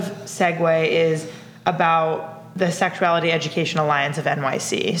kind of segue is about the Sexuality Education Alliance of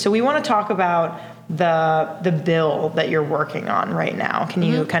NYC. So we want to talk about the bill that you're working on right now. Can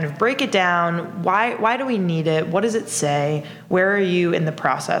you kind of break it down? Why do we need it? What does it say? Where are you in the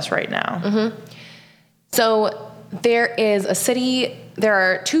process right now? So there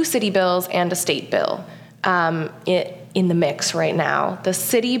are 2 city bills and a state bill in the mix right now. The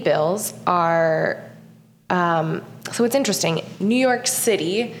city bills are, so it's interesting. New York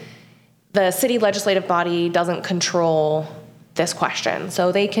City, the city legislative body doesn't control this question.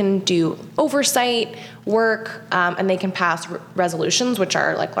 So they can do oversight work, and they can pass resolutions, which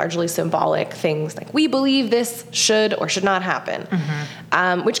are like largely symbolic things like, we believe this should or should not happen,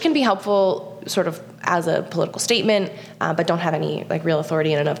 which can be helpful sort of as a political statement, but don't have any like real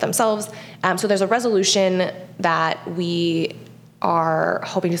authority in and of themselves. So there's a resolution that we are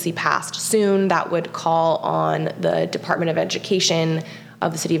hoping to see passed soon that would call on the Department of Education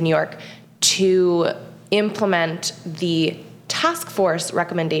of the City of New York to implement the task force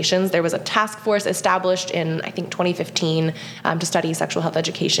recommendations. There was a task force established in, I think, 2015 to study sexual health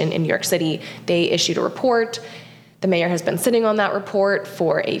education in New York City. They issued a report. The mayor has been sitting on that report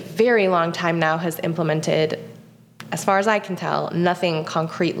for a very long time now, has implemented, as far as I can tell, nothing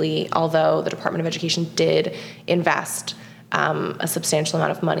concretely, although the Department of Education did invest a substantial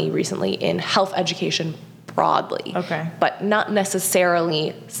amount of money recently in health education broadly, but not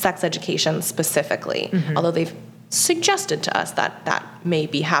necessarily sex education specifically, although they've suggested to us that that may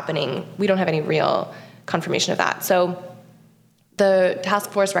be happening. We don't have any real confirmation of that. So the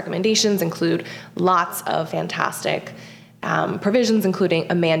task force recommendations include lots of fantastic provisions,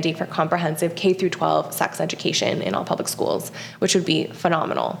 including a mandate for comprehensive K through 12 sex education in all public schools, which would be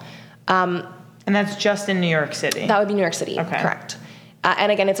phenomenal. And that's just in New York City? That would be New York City, correct.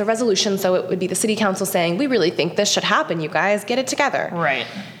 And again, it's a resolution, so it would be the city council saying, we really think this should happen, you guys, get it together. Right.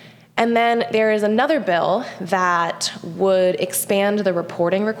 And then there is another bill that would expand the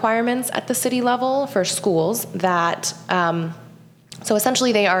reporting requirements at the city level for schools that So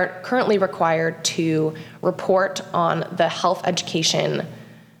essentially, they are currently required to report on the health education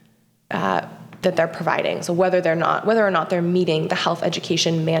that they're providing. So whether or not they're meeting the health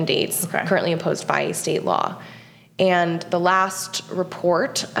education mandates currently imposed by state law. And the last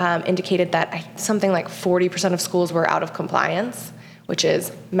report indicated that something like 40% of schools were out of compliance, which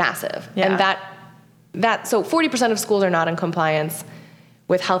is massive. Yeah. And so 40% of schools are not in compliance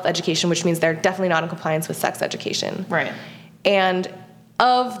with health education, which means they're definitely not in compliance with sex education. Right. And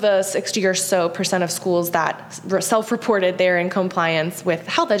of the 60 or so percent of schools that self-reported they're in compliance with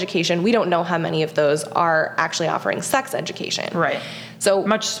health education, we don't know how many of those are actually offering sex education. Right. So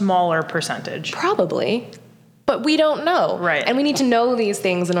much smaller percentage. Probably, but we don't know. Right. And we need to know these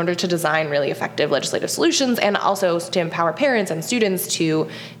things in order to design really effective legislative solutions, and also to empower parents and students to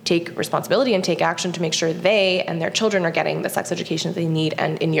take responsibility and take action to make sure they and their children are getting the sex education they need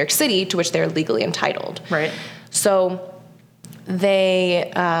and in New York City to which they're legally entitled. Right. So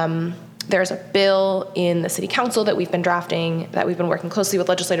there's a bill in the city council that we've been drafting, that we've been working closely with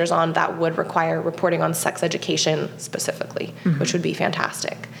legislators on, that would require reporting on sex education specifically, which would be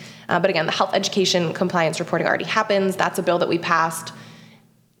fantastic. But again, the health education compliance reporting already happens. That's a bill that we passed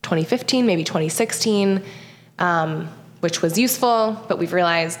 2015, maybe 2016, which was useful, but we've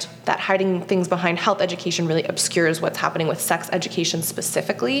realized that hiding things behind health education really obscures what's happening with sex education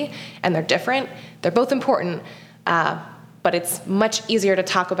specifically, and they're different. They're both important, but it's much easier to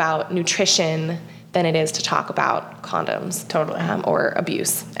talk about nutrition than it is to talk about condoms. Totally. Or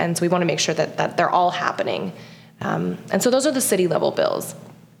abuse. And so we want to make sure that they're all happening. And so those are the city level bills.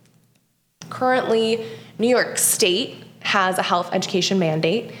 Currently, New York State has a health education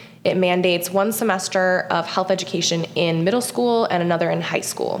mandate. It mandates 1 semester of health education in middle school and another in high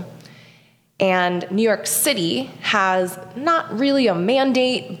school. And New York City has not really a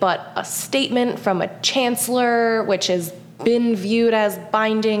mandate, but a statement from a chancellor, which has been viewed as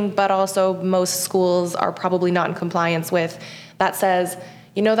binding, but also most schools are probably not in compliance with, that says,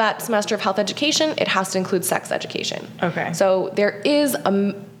 that semester of health education, it has to include sex education. Okay. So there is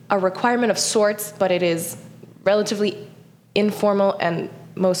a requirement of sorts, but it is relatively informal, and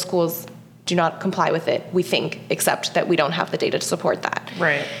most schools do not comply with it, we think, except that we don't have the data to support that.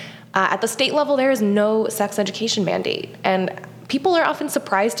 Right. At the state level, there is no sex education mandate, and people are often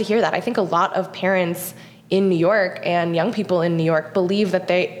surprised to hear that. I think a lot of parents in New York and young people in New York believe that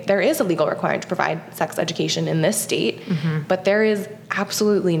there is a legal requirement to provide sex education in this state, but there is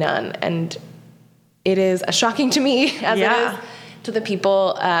absolutely none, and it is as shocking to me as it is to the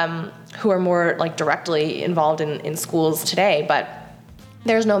people who are more directly involved in schools today, but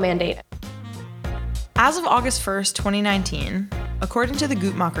there's no mandate. As of August 1st, 2019, according to the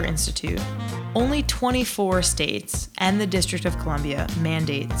Guttmacher Institute, only 24 states and the District of Columbia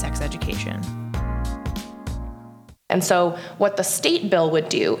mandate sex education. And so what the state bill would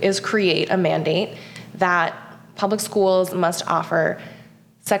do is create a mandate that public schools must offer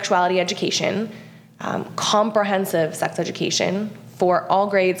sexuality education, comprehensive sex education for all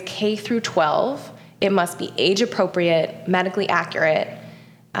grades K through 12. It must be age appropriate, medically accurate,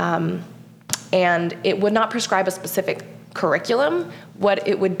 and it would not prescribe a specific curriculum. What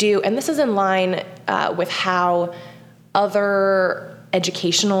it would do, and this is in line with how other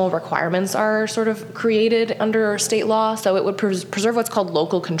educational requirements are sort of created under state law. So it would preserve what's called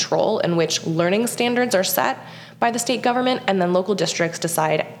local control, in which learning standards are set by the state government, and then local districts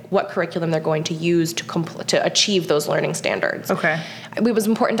decide what curriculum they're going to use to achieve those learning standards. Okay. It was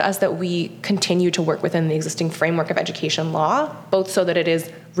important to us that we continue to work within the existing framework of education law, both so that it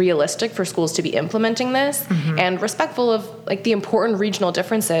is realistic for schools to be implementing this, and respectful of the important regional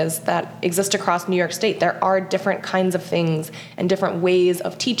differences that exist across New York State. There are different kinds of things and different ways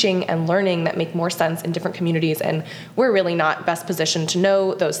of teaching and learning that make more sense in different communities, and we're really not best positioned to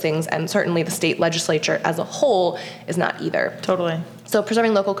know those things, and certainly the state legislature as a whole is not either. Totally. So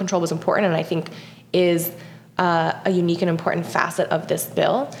preserving local control was important, and I think is a unique and important facet of this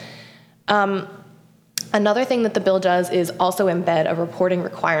bill. Another thing that the bill does is also embed a reporting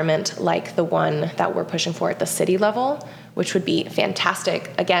requirement like the one that we're pushing for at the city level, which would be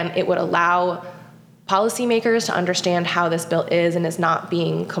fantastic. Again, it would allow policymakers to understand how this bill is and is not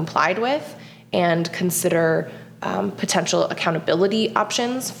being complied with, and consider potential accountability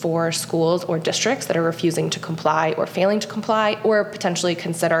options for schools or districts that are refusing to comply or failing to comply, or potentially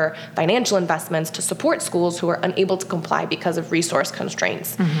consider financial investments to support schools who are unable to comply because of resource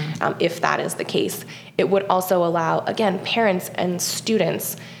constraints, if that is the case. It would also allow, again, parents and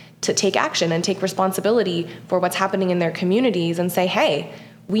students to take action and take responsibility for what's happening in their communities and say, hey,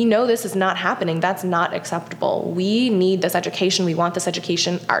 we know this is not happening. That's not acceptable. We need this education. We want this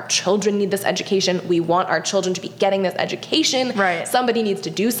education. Our children need this education. We want our children to be getting this education. Right. Somebody needs to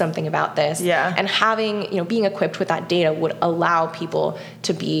do something about this. Yeah. And having, being equipped with that data would allow people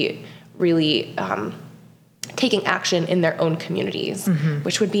to be really taking action in their own communities,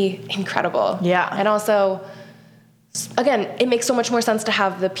 which would be incredible. Yeah. And also, again, it makes so much more sense to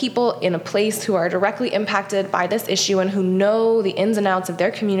have the people in a place who are directly impacted by this issue and who know the ins and outs of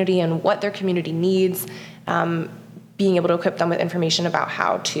their community and what their community needs, being able to equip them with information about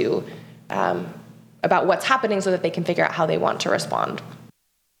how to, about what's happening so that they can figure out how they want to respond.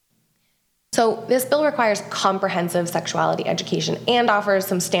 So this bill requires comprehensive sexuality education and offers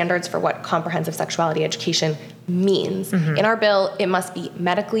some standards for what comprehensive sexuality education means. In our bill, it must be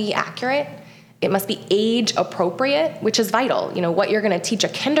medically accurate. It must be age appropriate, which is vital. What you're going to teach a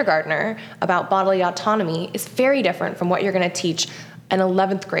kindergartner about bodily autonomy is very different from what you're going to teach an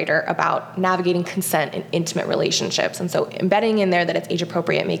 11th grader about navigating consent in intimate relationships. And so embedding in there that it's age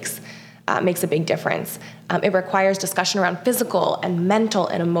appropriate makes a big difference. It requires discussion around physical and mental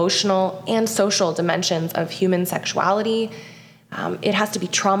and emotional and social dimensions of human sexuality. It has to be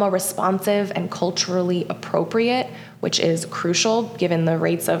trauma responsive and culturally appropriate, which is crucial given the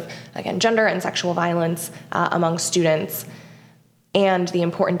rates of, again, gender and sexual violence among students, and the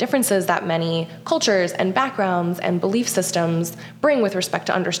important differences that many cultures and backgrounds and belief systems bring with respect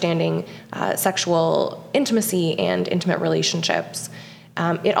to understanding sexual intimacy and intimate relationships.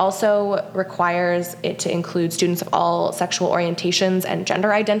 It also requires it to include students of all sexual orientations and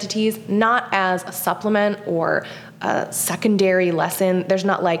gender identities, not as a supplement or a secondary lesson. There's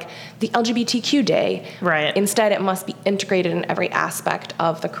not like the LGBTQ day. Right. Instead, it must be integrated in every aspect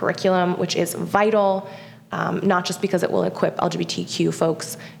of the curriculum, which is vital, not just because it will equip LGBTQ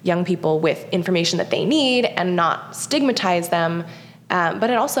folks, young people, with information that they need and not stigmatize them, but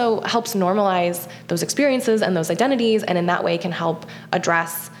it also helps normalize those experiences and those identities, and in that way can help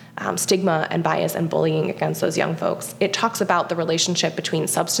address stigma and bias and bullying against those young folks. It talks about the relationship between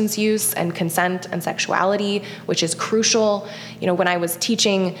substance use and consent and sexuality, which is crucial. When I was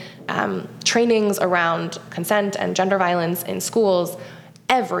teaching trainings around consent and gender violence in schools,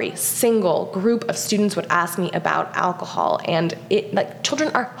 every single group of students would ask me about alcohol, and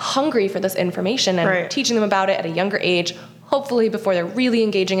children are hungry for this information, and right. teaching them about it at a younger age, hopefully before they're really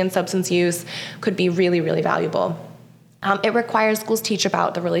engaging in substance use, could be really, really valuable. It requires schools teach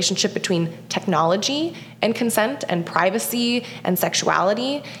about the relationship between technology and consent and privacy and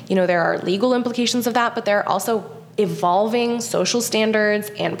sexuality. There are legal implications of that, but there are also evolving social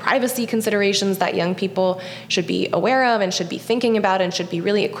standards and privacy considerations that young people should be aware of and should be thinking about and should be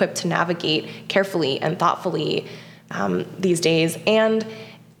really equipped to navigate carefully and thoughtfully these days. And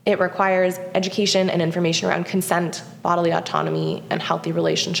it requires education and information around consent, bodily autonomy, and healthy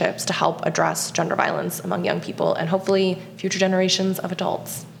relationships to help address gender violence among young people and hopefully future generations of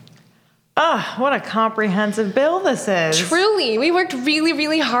adults. What a comprehensive bill this is. Truly, we worked really,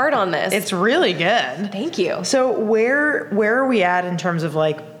 really hard on this. It's really good. Thank you. So where are we at in terms of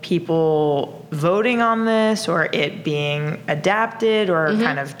people voting on this, or it being adapted or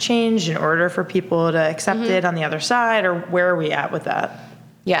kind of changed in order for people to accept it on the other side, or where are we at with that?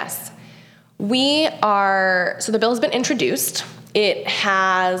 Yes. So the bill has been introduced. It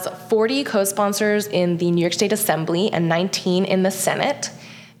has 40 co-sponsors in the New York State Assembly and 19 in the Senate.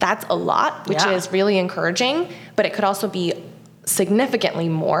 That's a lot, which is really encouraging, but it could also be significantly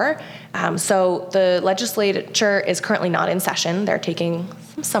more. So the legislature is currently not in session. They're taking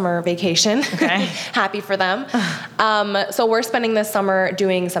some summer vacation. Okay. Happy for them. So we're spending this summer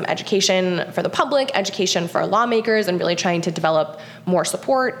doing some education for the public, education for lawmakers, and really trying to develop more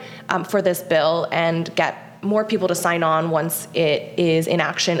support for this bill and get more people to sign on once it is in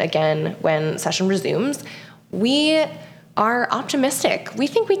action again when session resumes. We are optimistic. We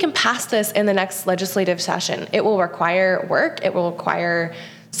think we can pass this in the next legislative session. It will require work. It will require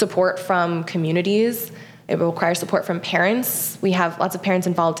support from communities. It will require support from parents. We have lots of parents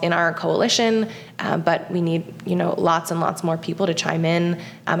involved in our coalition, but we need, lots and lots more people to chime in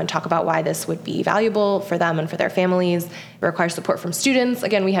and talk about why this would be valuable for them and for their families. It requires support from students.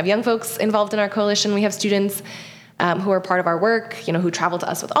 Again, we have young folks involved in our coalition. We have students who are part of our work, who travel to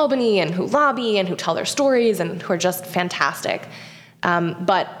us with Albany and who lobby and who tell their stories and who are just fantastic.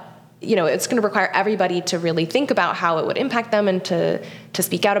 But it's going to require everybody to really think about how it would impact them and to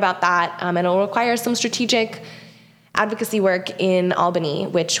speak out about that. And it will require some strategic advocacy work in Albany,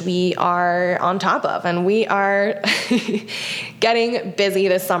 which we are on top of, and we are getting busy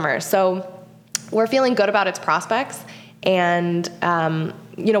this summer. So we're feeling good about its prospects. And,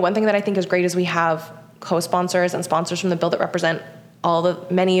 one thing that I think is great is we have co-sponsors and sponsors from the bill that represent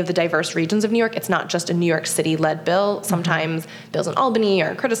many of the diverse regions of New York. It's not just a New York City-led bill. Sometimes bills in Albany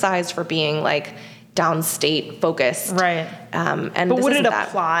are criticized for being like downstate focused. Right. But would it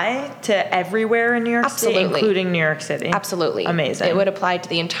apply to everywhere in New York City, including New York City? Absolutely. Amazing. It would apply to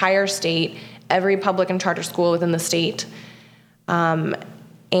the entire state, every public and charter school within the state.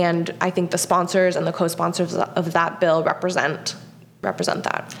 And I think the sponsors and the co-sponsors of that bill represent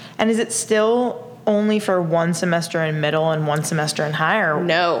that. And is it still only for one semester in middle and one semester in higher?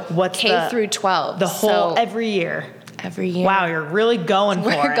 No. What's K through 12. The whole, every year? Every year. Wow, you're really going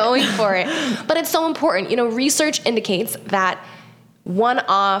for it. We're going for it. But it's so important. You know, research indicates that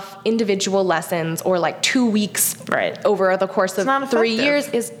one-off individual lessons or like 2 weeks over the course of 3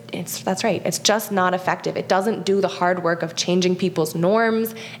 years that's right. It's just not effective. It doesn't do the hard work of changing people's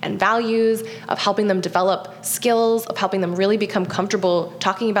norms and values, of helping them develop skills, of helping them really become comfortable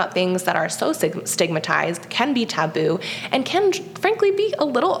talking about things that are so stigmatized, can be taboo, and can frankly be a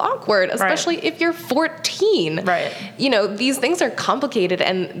little awkward, especially if you're 14. Right. You know, these things are complicated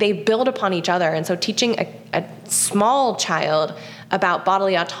and they build upon each other. And so teaching a small child about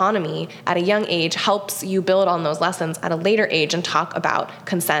bodily autonomy at a young age helps you build on those lessons at a later age and talk about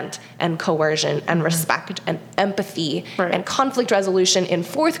consent and coercion and respect and empathy and conflict resolution in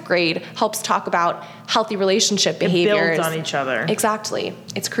 4th grade helps talk about healthy relationship behaviors. It builds on each other. Exactly.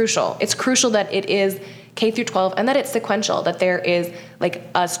 It's crucial. It's crucial that it is K through 12 and that it's sequential, that there is like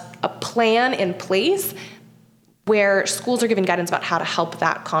a plan in place where schools are given guidance about how to help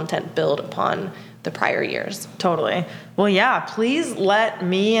that content build upon the prior years. Totally. Well, yeah, please let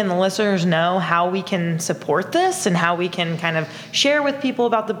me and the listeners know how we can support this and how we can kind of share with people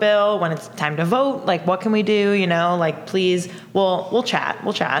about the bill when it's time to vote. Like, what can we do? You know, like, please, we'll chat.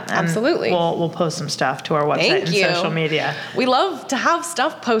 And absolutely. We'll post some stuff to our website and social media. We love to have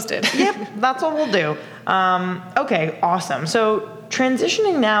stuff posted. Yep, that's what we'll do. Okay, awesome. So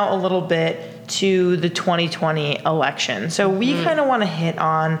transitioning now a little bit to the 2020 election. So we kind of want to hit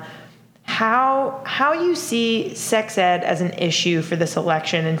on how you see sex ed as an issue for this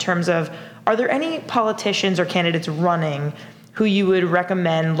election in terms of, are there any politicians or candidates running who you would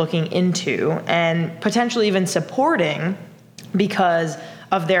recommend looking into and potentially even supporting because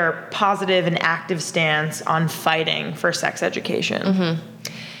of their positive and active stance on fighting for sex education?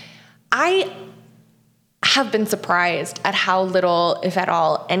 I have been surprised at how little, if at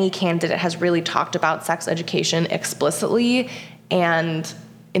all, any candidate has really talked about sex education explicitly and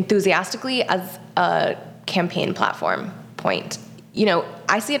enthusiastically as a campaign platform point. You know,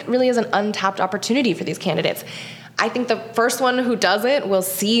 I see it really as an untapped opportunity for these candidates. I think the first one who does it will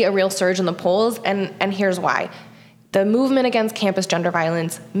see a real surge in the polls, and here's why. The movement against campus gender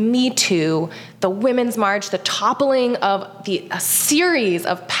violence, Me Too, the Women's March, the toppling of a series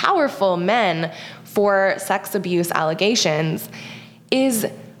of powerful men for sex abuse allegations is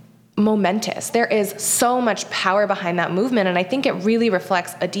momentous. There is so much power behind that movement, and I think it really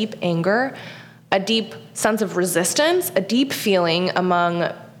reflects a deep anger, a deep sense of resistance, a deep feeling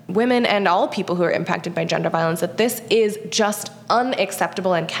among women and all people who are impacted by gender violence that this is just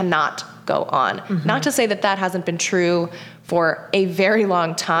unacceptable and cannot go on. Not to say that that hasn't been true for a very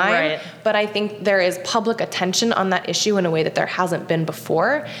long time, but I think there is public attention on that issue in a way that there hasn't been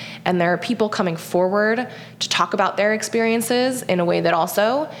before, and there are people coming forward to talk about their experiences in a way that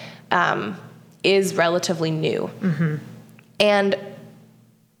also is relatively new. And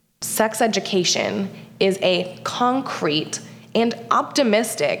sex education is a concrete and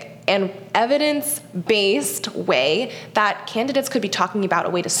optimistic and evidence-based way that candidates could be talking about a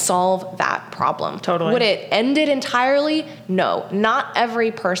way to solve that problem. Totally. Would it end it entirely? No. Not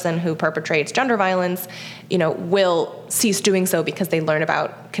every person who perpetrates gender violence, you know, will cease doing so because they learn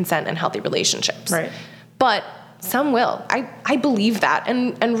about consent and healthy relationships. Right. But some will. I believe that,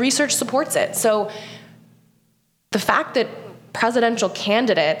 and research supports it. So the fact that presidential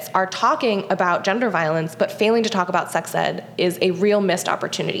candidates are talking about gender violence but failing to talk about sex ed is a real missed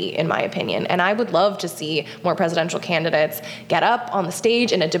opportunity, in my opinion. And I would love to see more presidential candidates get up on the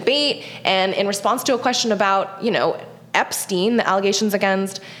stage in a debate and in response to a question about, you know, Epstein, the allegations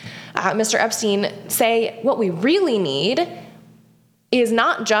against Mr. Epstein, say what we really need is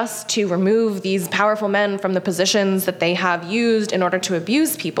not just to remove these powerful men from the positions that they have used in order to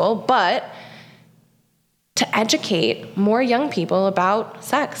abuse people, but to educate more young people about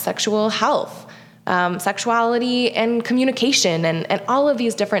sex, sexual health, sexuality and communication, and all of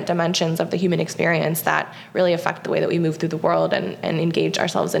these different dimensions of the human experience that really affect the way that we move through the world and engage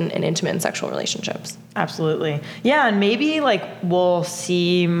ourselves in intimate and sexual relationships. Absolutely. Yeah, and maybe like we'll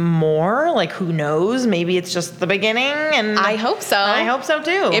see more, like who knows, maybe it's just the beginning. And I hope so. I hope so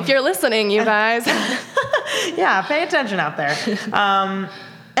too. If you're listening, you guys. Yeah, pay attention out there.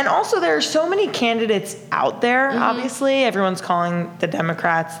 And also, there are so many candidates out there, obviously. Everyone's calling the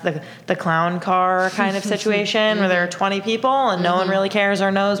Democrats the clown car kind of situation where there are 20 people and no one really cares or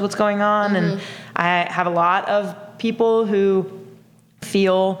knows what's going on. And I have a lot of people who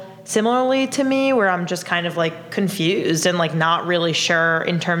feel similarly to me, where I'm just kind of like confused and like not really sure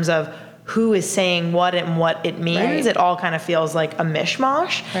in terms of who is saying what and what it means. Right. It all kind of feels like a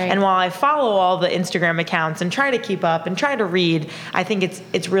mishmash. Right. And while I follow all the Instagram accounts and try to keep up and try to read, I think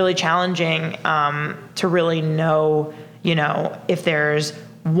it's really challenging to really know, if there's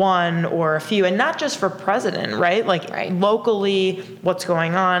one or a few, and not just for president, right? Like locally, what's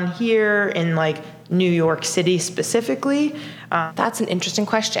going on here in like New York City specifically. That's an interesting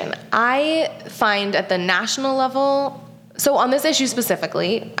question. I find at the national level, so on this issue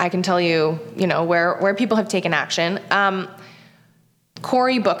specifically, I can tell you, where people have taken action.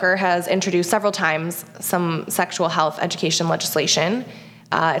 Cory Booker has introduced several times some sexual health education legislation.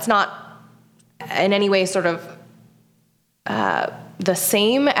 It's not in any way sort of the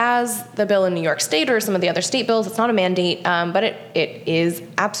same as the bill in New York State or some of the other state bills. It's not a mandate, but it is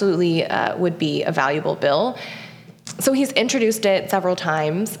absolutely would be a valuable bill. So he's introduced it several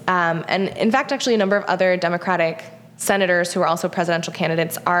times. And in fact, actually, a number of other Democratic senators who are also presidential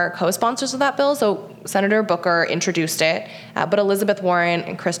candidates are co-sponsors of that bill. So Senator Booker introduced it, but Elizabeth Warren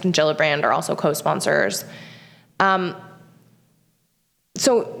and Kristen Gillibrand are also co-sponsors.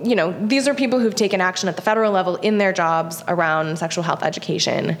 So, these are people who've taken action at the federal level in their jobs around sexual health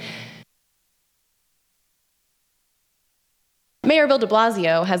education. Mayor Bill de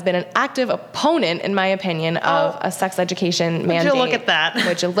Blasio has been an active opponent, in my opinion, of a sex education mandate. Would you look at that?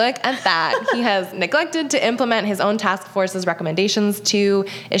 Would you look at that? He has neglected to implement his own task force's recommendations to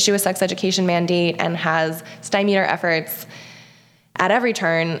issue a sex education mandate and has stymied our efforts at every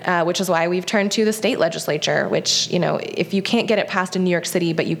turn, which is why we've turned to the state legislature, which, if you can't get it passed in New York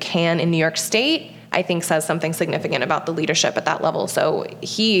City, but you can in New York State, I think says something significant about the leadership at that level. So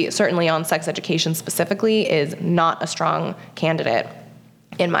he certainly on sex education specifically is not a strong candidate,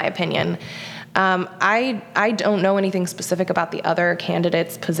 in my opinion. I don't know anything specific about the other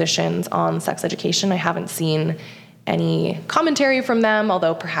candidates' positions on sex education. I haven't seen any commentary from them,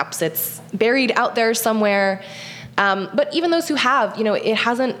 although perhaps it's buried out there somewhere. But even those who have, it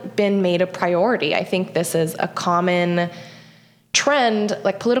hasn't been made a priority. I think this is a common trend,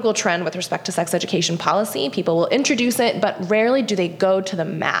 like political trend with respect to sex education policy. People will introduce it, but rarely do they go to the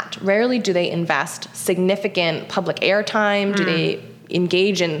mat. Rarely do they invest significant public airtime. Do they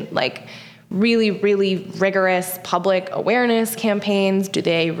engage in like really, really rigorous public awareness campaigns? Do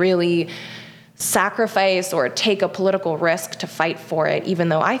they really sacrifice or take a political risk to fight for it, even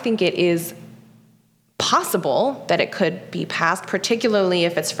though I think it is possible that it could be passed, particularly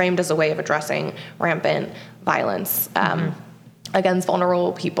if it's framed as a way of addressing rampant violence against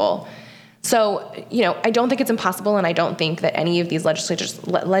vulnerable people. So, I don't think it's impossible, and I don't think that any of these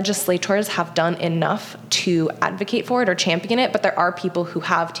legislators have done enough to advocate for it or champion it, but there are people who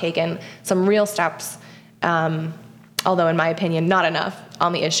have taken some real steps, although in my opinion, not enough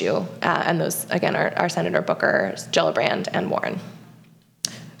on the issue. And those, again, are Senator Booker, Gillibrand, and Warren.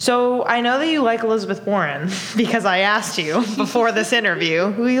 So I know that you like Elizabeth Warren because I asked you before this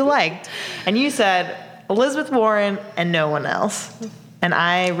interview who you liked, and you said Elizabeth Warren and no one else. And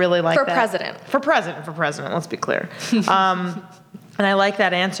I really like that. For president, let's be clear. And I like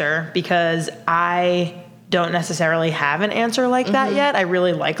that answer because I don't necessarily have an answer like that yet. I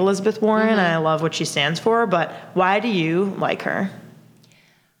really like Elizabeth Warren and I love what she stands for, but why do you like her?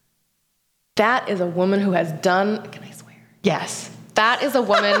 That is a woman who has done, can I swear? Yes. That is a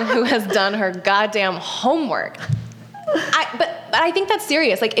woman who has done her goddamn homework. But I think that's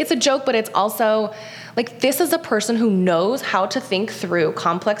serious. Like, it's a joke, but it's also, like, this is a person who knows how to think through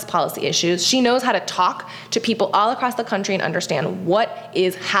complex policy issues. She knows how to talk to people all across the country and understand what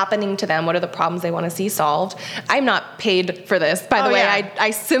is happening to them, what are the problems they want to see solved. I'm not paid for this, by the way. Yeah.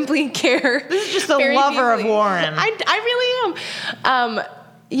 I simply care. This is just a lover of Warren. I really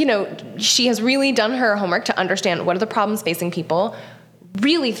am. She has really done her homework to understand what are the problems facing people,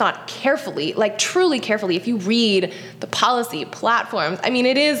 really thought carefully, like truly carefully. If you read the policy platforms, I mean,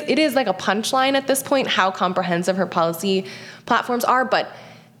 it is like a punchline at this point how comprehensive her policy platforms are, but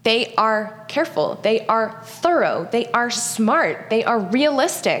they are careful, they are thorough, they are smart, they are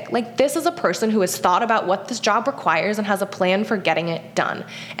realistic. Like, this is a person who has thought about what this job requires and has a plan for getting it done.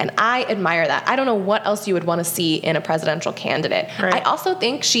 And I admire that. I don't know what else you would want to see in a presidential candidate. Right. I also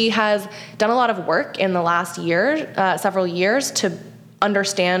think she has done a lot of work in the last several years to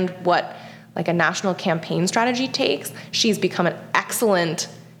understand what like a national campaign strategy takes. She's become an excellent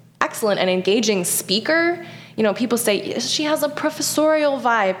excellent and engaging speaker. You know, people say she has a professorial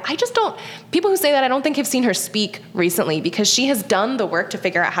vibe. People who say that I don't think have seen her speak recently, because she has done the work to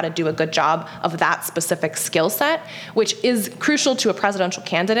figure out how to do a good job of that specific skill set, which is crucial to a presidential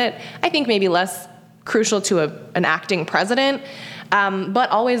candidate. I think maybe less crucial to an acting president, but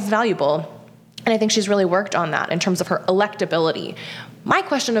always valuable. And I think she's really worked on that in terms of her electability. My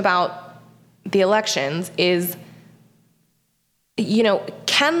question about the elections is, you know,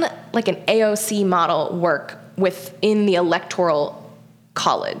 can like an AOC model work within the electoral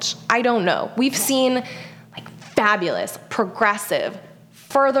college? I don't know. We've seen like fabulous, progressive,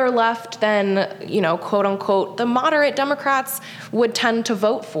 further left than, you know, quote unquote, the moderate Democrats would tend to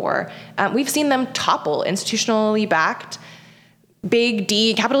vote for. We've seen them topple institutionally backed, big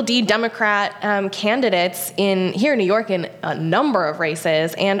D, capital D Democrat candidates here in New York in a number of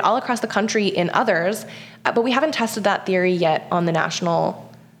races and all across the country in others. But we haven't tested that theory yet on the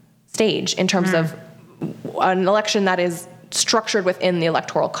national stage in terms of an election that is structured within the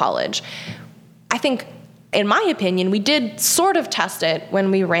Electoral College. I think, in my opinion, we did sort of test it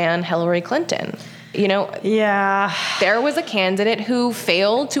when we ran Hillary Clinton. You know, yeah, there was a candidate who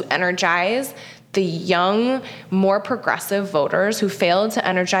failed to energize the young, more progressive voters, who failed to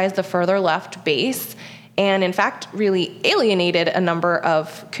energize the further left base, and in fact really alienated a number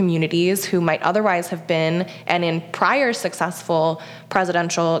of communities who might otherwise have been, and in prior successful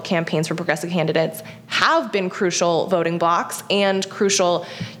presidential campaigns for progressive candidates, have been crucial voting blocks and crucial,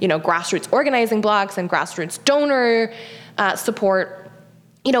 you know, grassroots organizing blocks and grassroots donor support.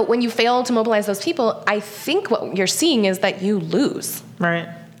 You know, when you fail to mobilize those people, I think what you're seeing is that you lose. Right.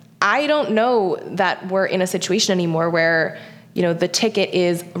 I don't know that we're in a situation anymore where, you know, the ticket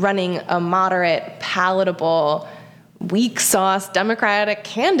is running a moderate, palatable, weak sauce Democratic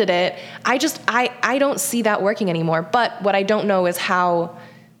candidate. I don't see that working anymore. But what I don't know is how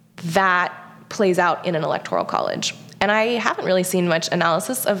that plays out in an electoral college. And I haven't really seen much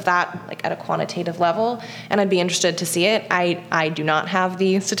analysis of that, like at a quantitative level, and I'd be interested to see it. I do not have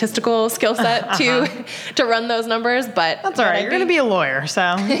the statistical skill set to run those numbers, but that's all right. You're going to be a lawyer,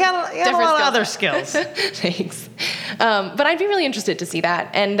 so you got a lot of other skills. Thanks. But I'd be really interested to see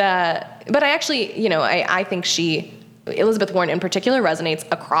that. And but I actually, you know, I think Elizabeth Warren in particular, resonates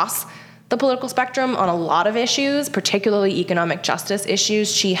across the political spectrum on a lot of issues, particularly economic justice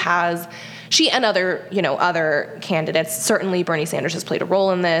issues. She and other candidates, certainly Bernie Sanders has played a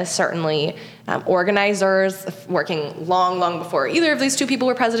role in this, certainly organizers working long before either of these two people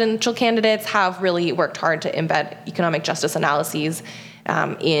were presidential candidates have really worked hard to embed economic justice analyses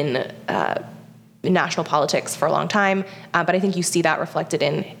in national politics for a long time. But I think you see that reflected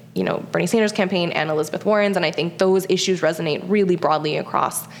in, you know, Bernie Sanders' campaign and Elizabeth Warren's, and I think those issues resonate really broadly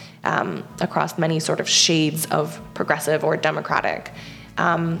across many sort of shades of progressive or democratic.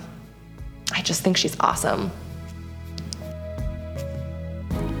 I just think she's awesome.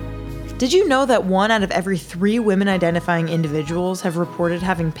 Did you know that 1 out of every 3 women-identifying individuals have reported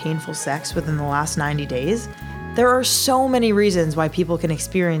having painful sex within the last 90 days? There are so many reasons why people can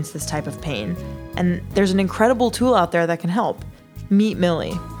experience this type of pain, and there's an incredible tool out there that can help. Meet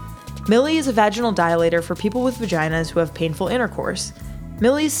Millie. Millie is a vaginal dilator for people with vaginas who have painful intercourse.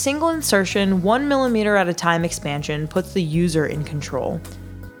 Millie's single insertion, 1 millimeter at a time expansion puts the user in control.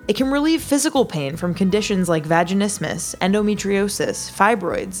 It can relieve physical pain from conditions like vaginismus, endometriosis,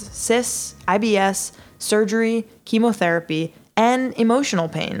 fibroids, cysts, IBS, surgery, chemotherapy, and emotional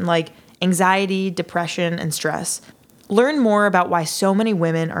pain like anxiety, depression, and stress. Learn more about why so many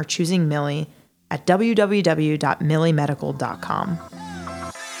women are choosing Millie at www.milliemedical.com.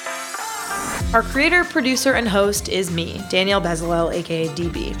 Our creator, producer, and host is me, Danielle Bezalel, aka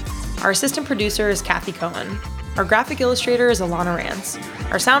DB. Our assistant producer is Kathy Cohen. Our graphic illustrator is Alana Rance.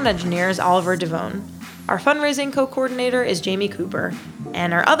 Our sound engineer is Oliver Devone. Our fundraising co-coordinator is Jamie Cooper.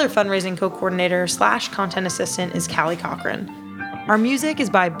 And our other fundraising co-coordinator / content assistant is Callie Cochran. Our music is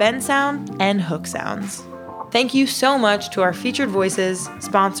by Ben Sound and Hook Sounds. Thank you so much to our featured voices,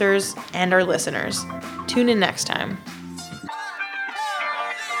 sponsors, and our listeners. Tune in next time.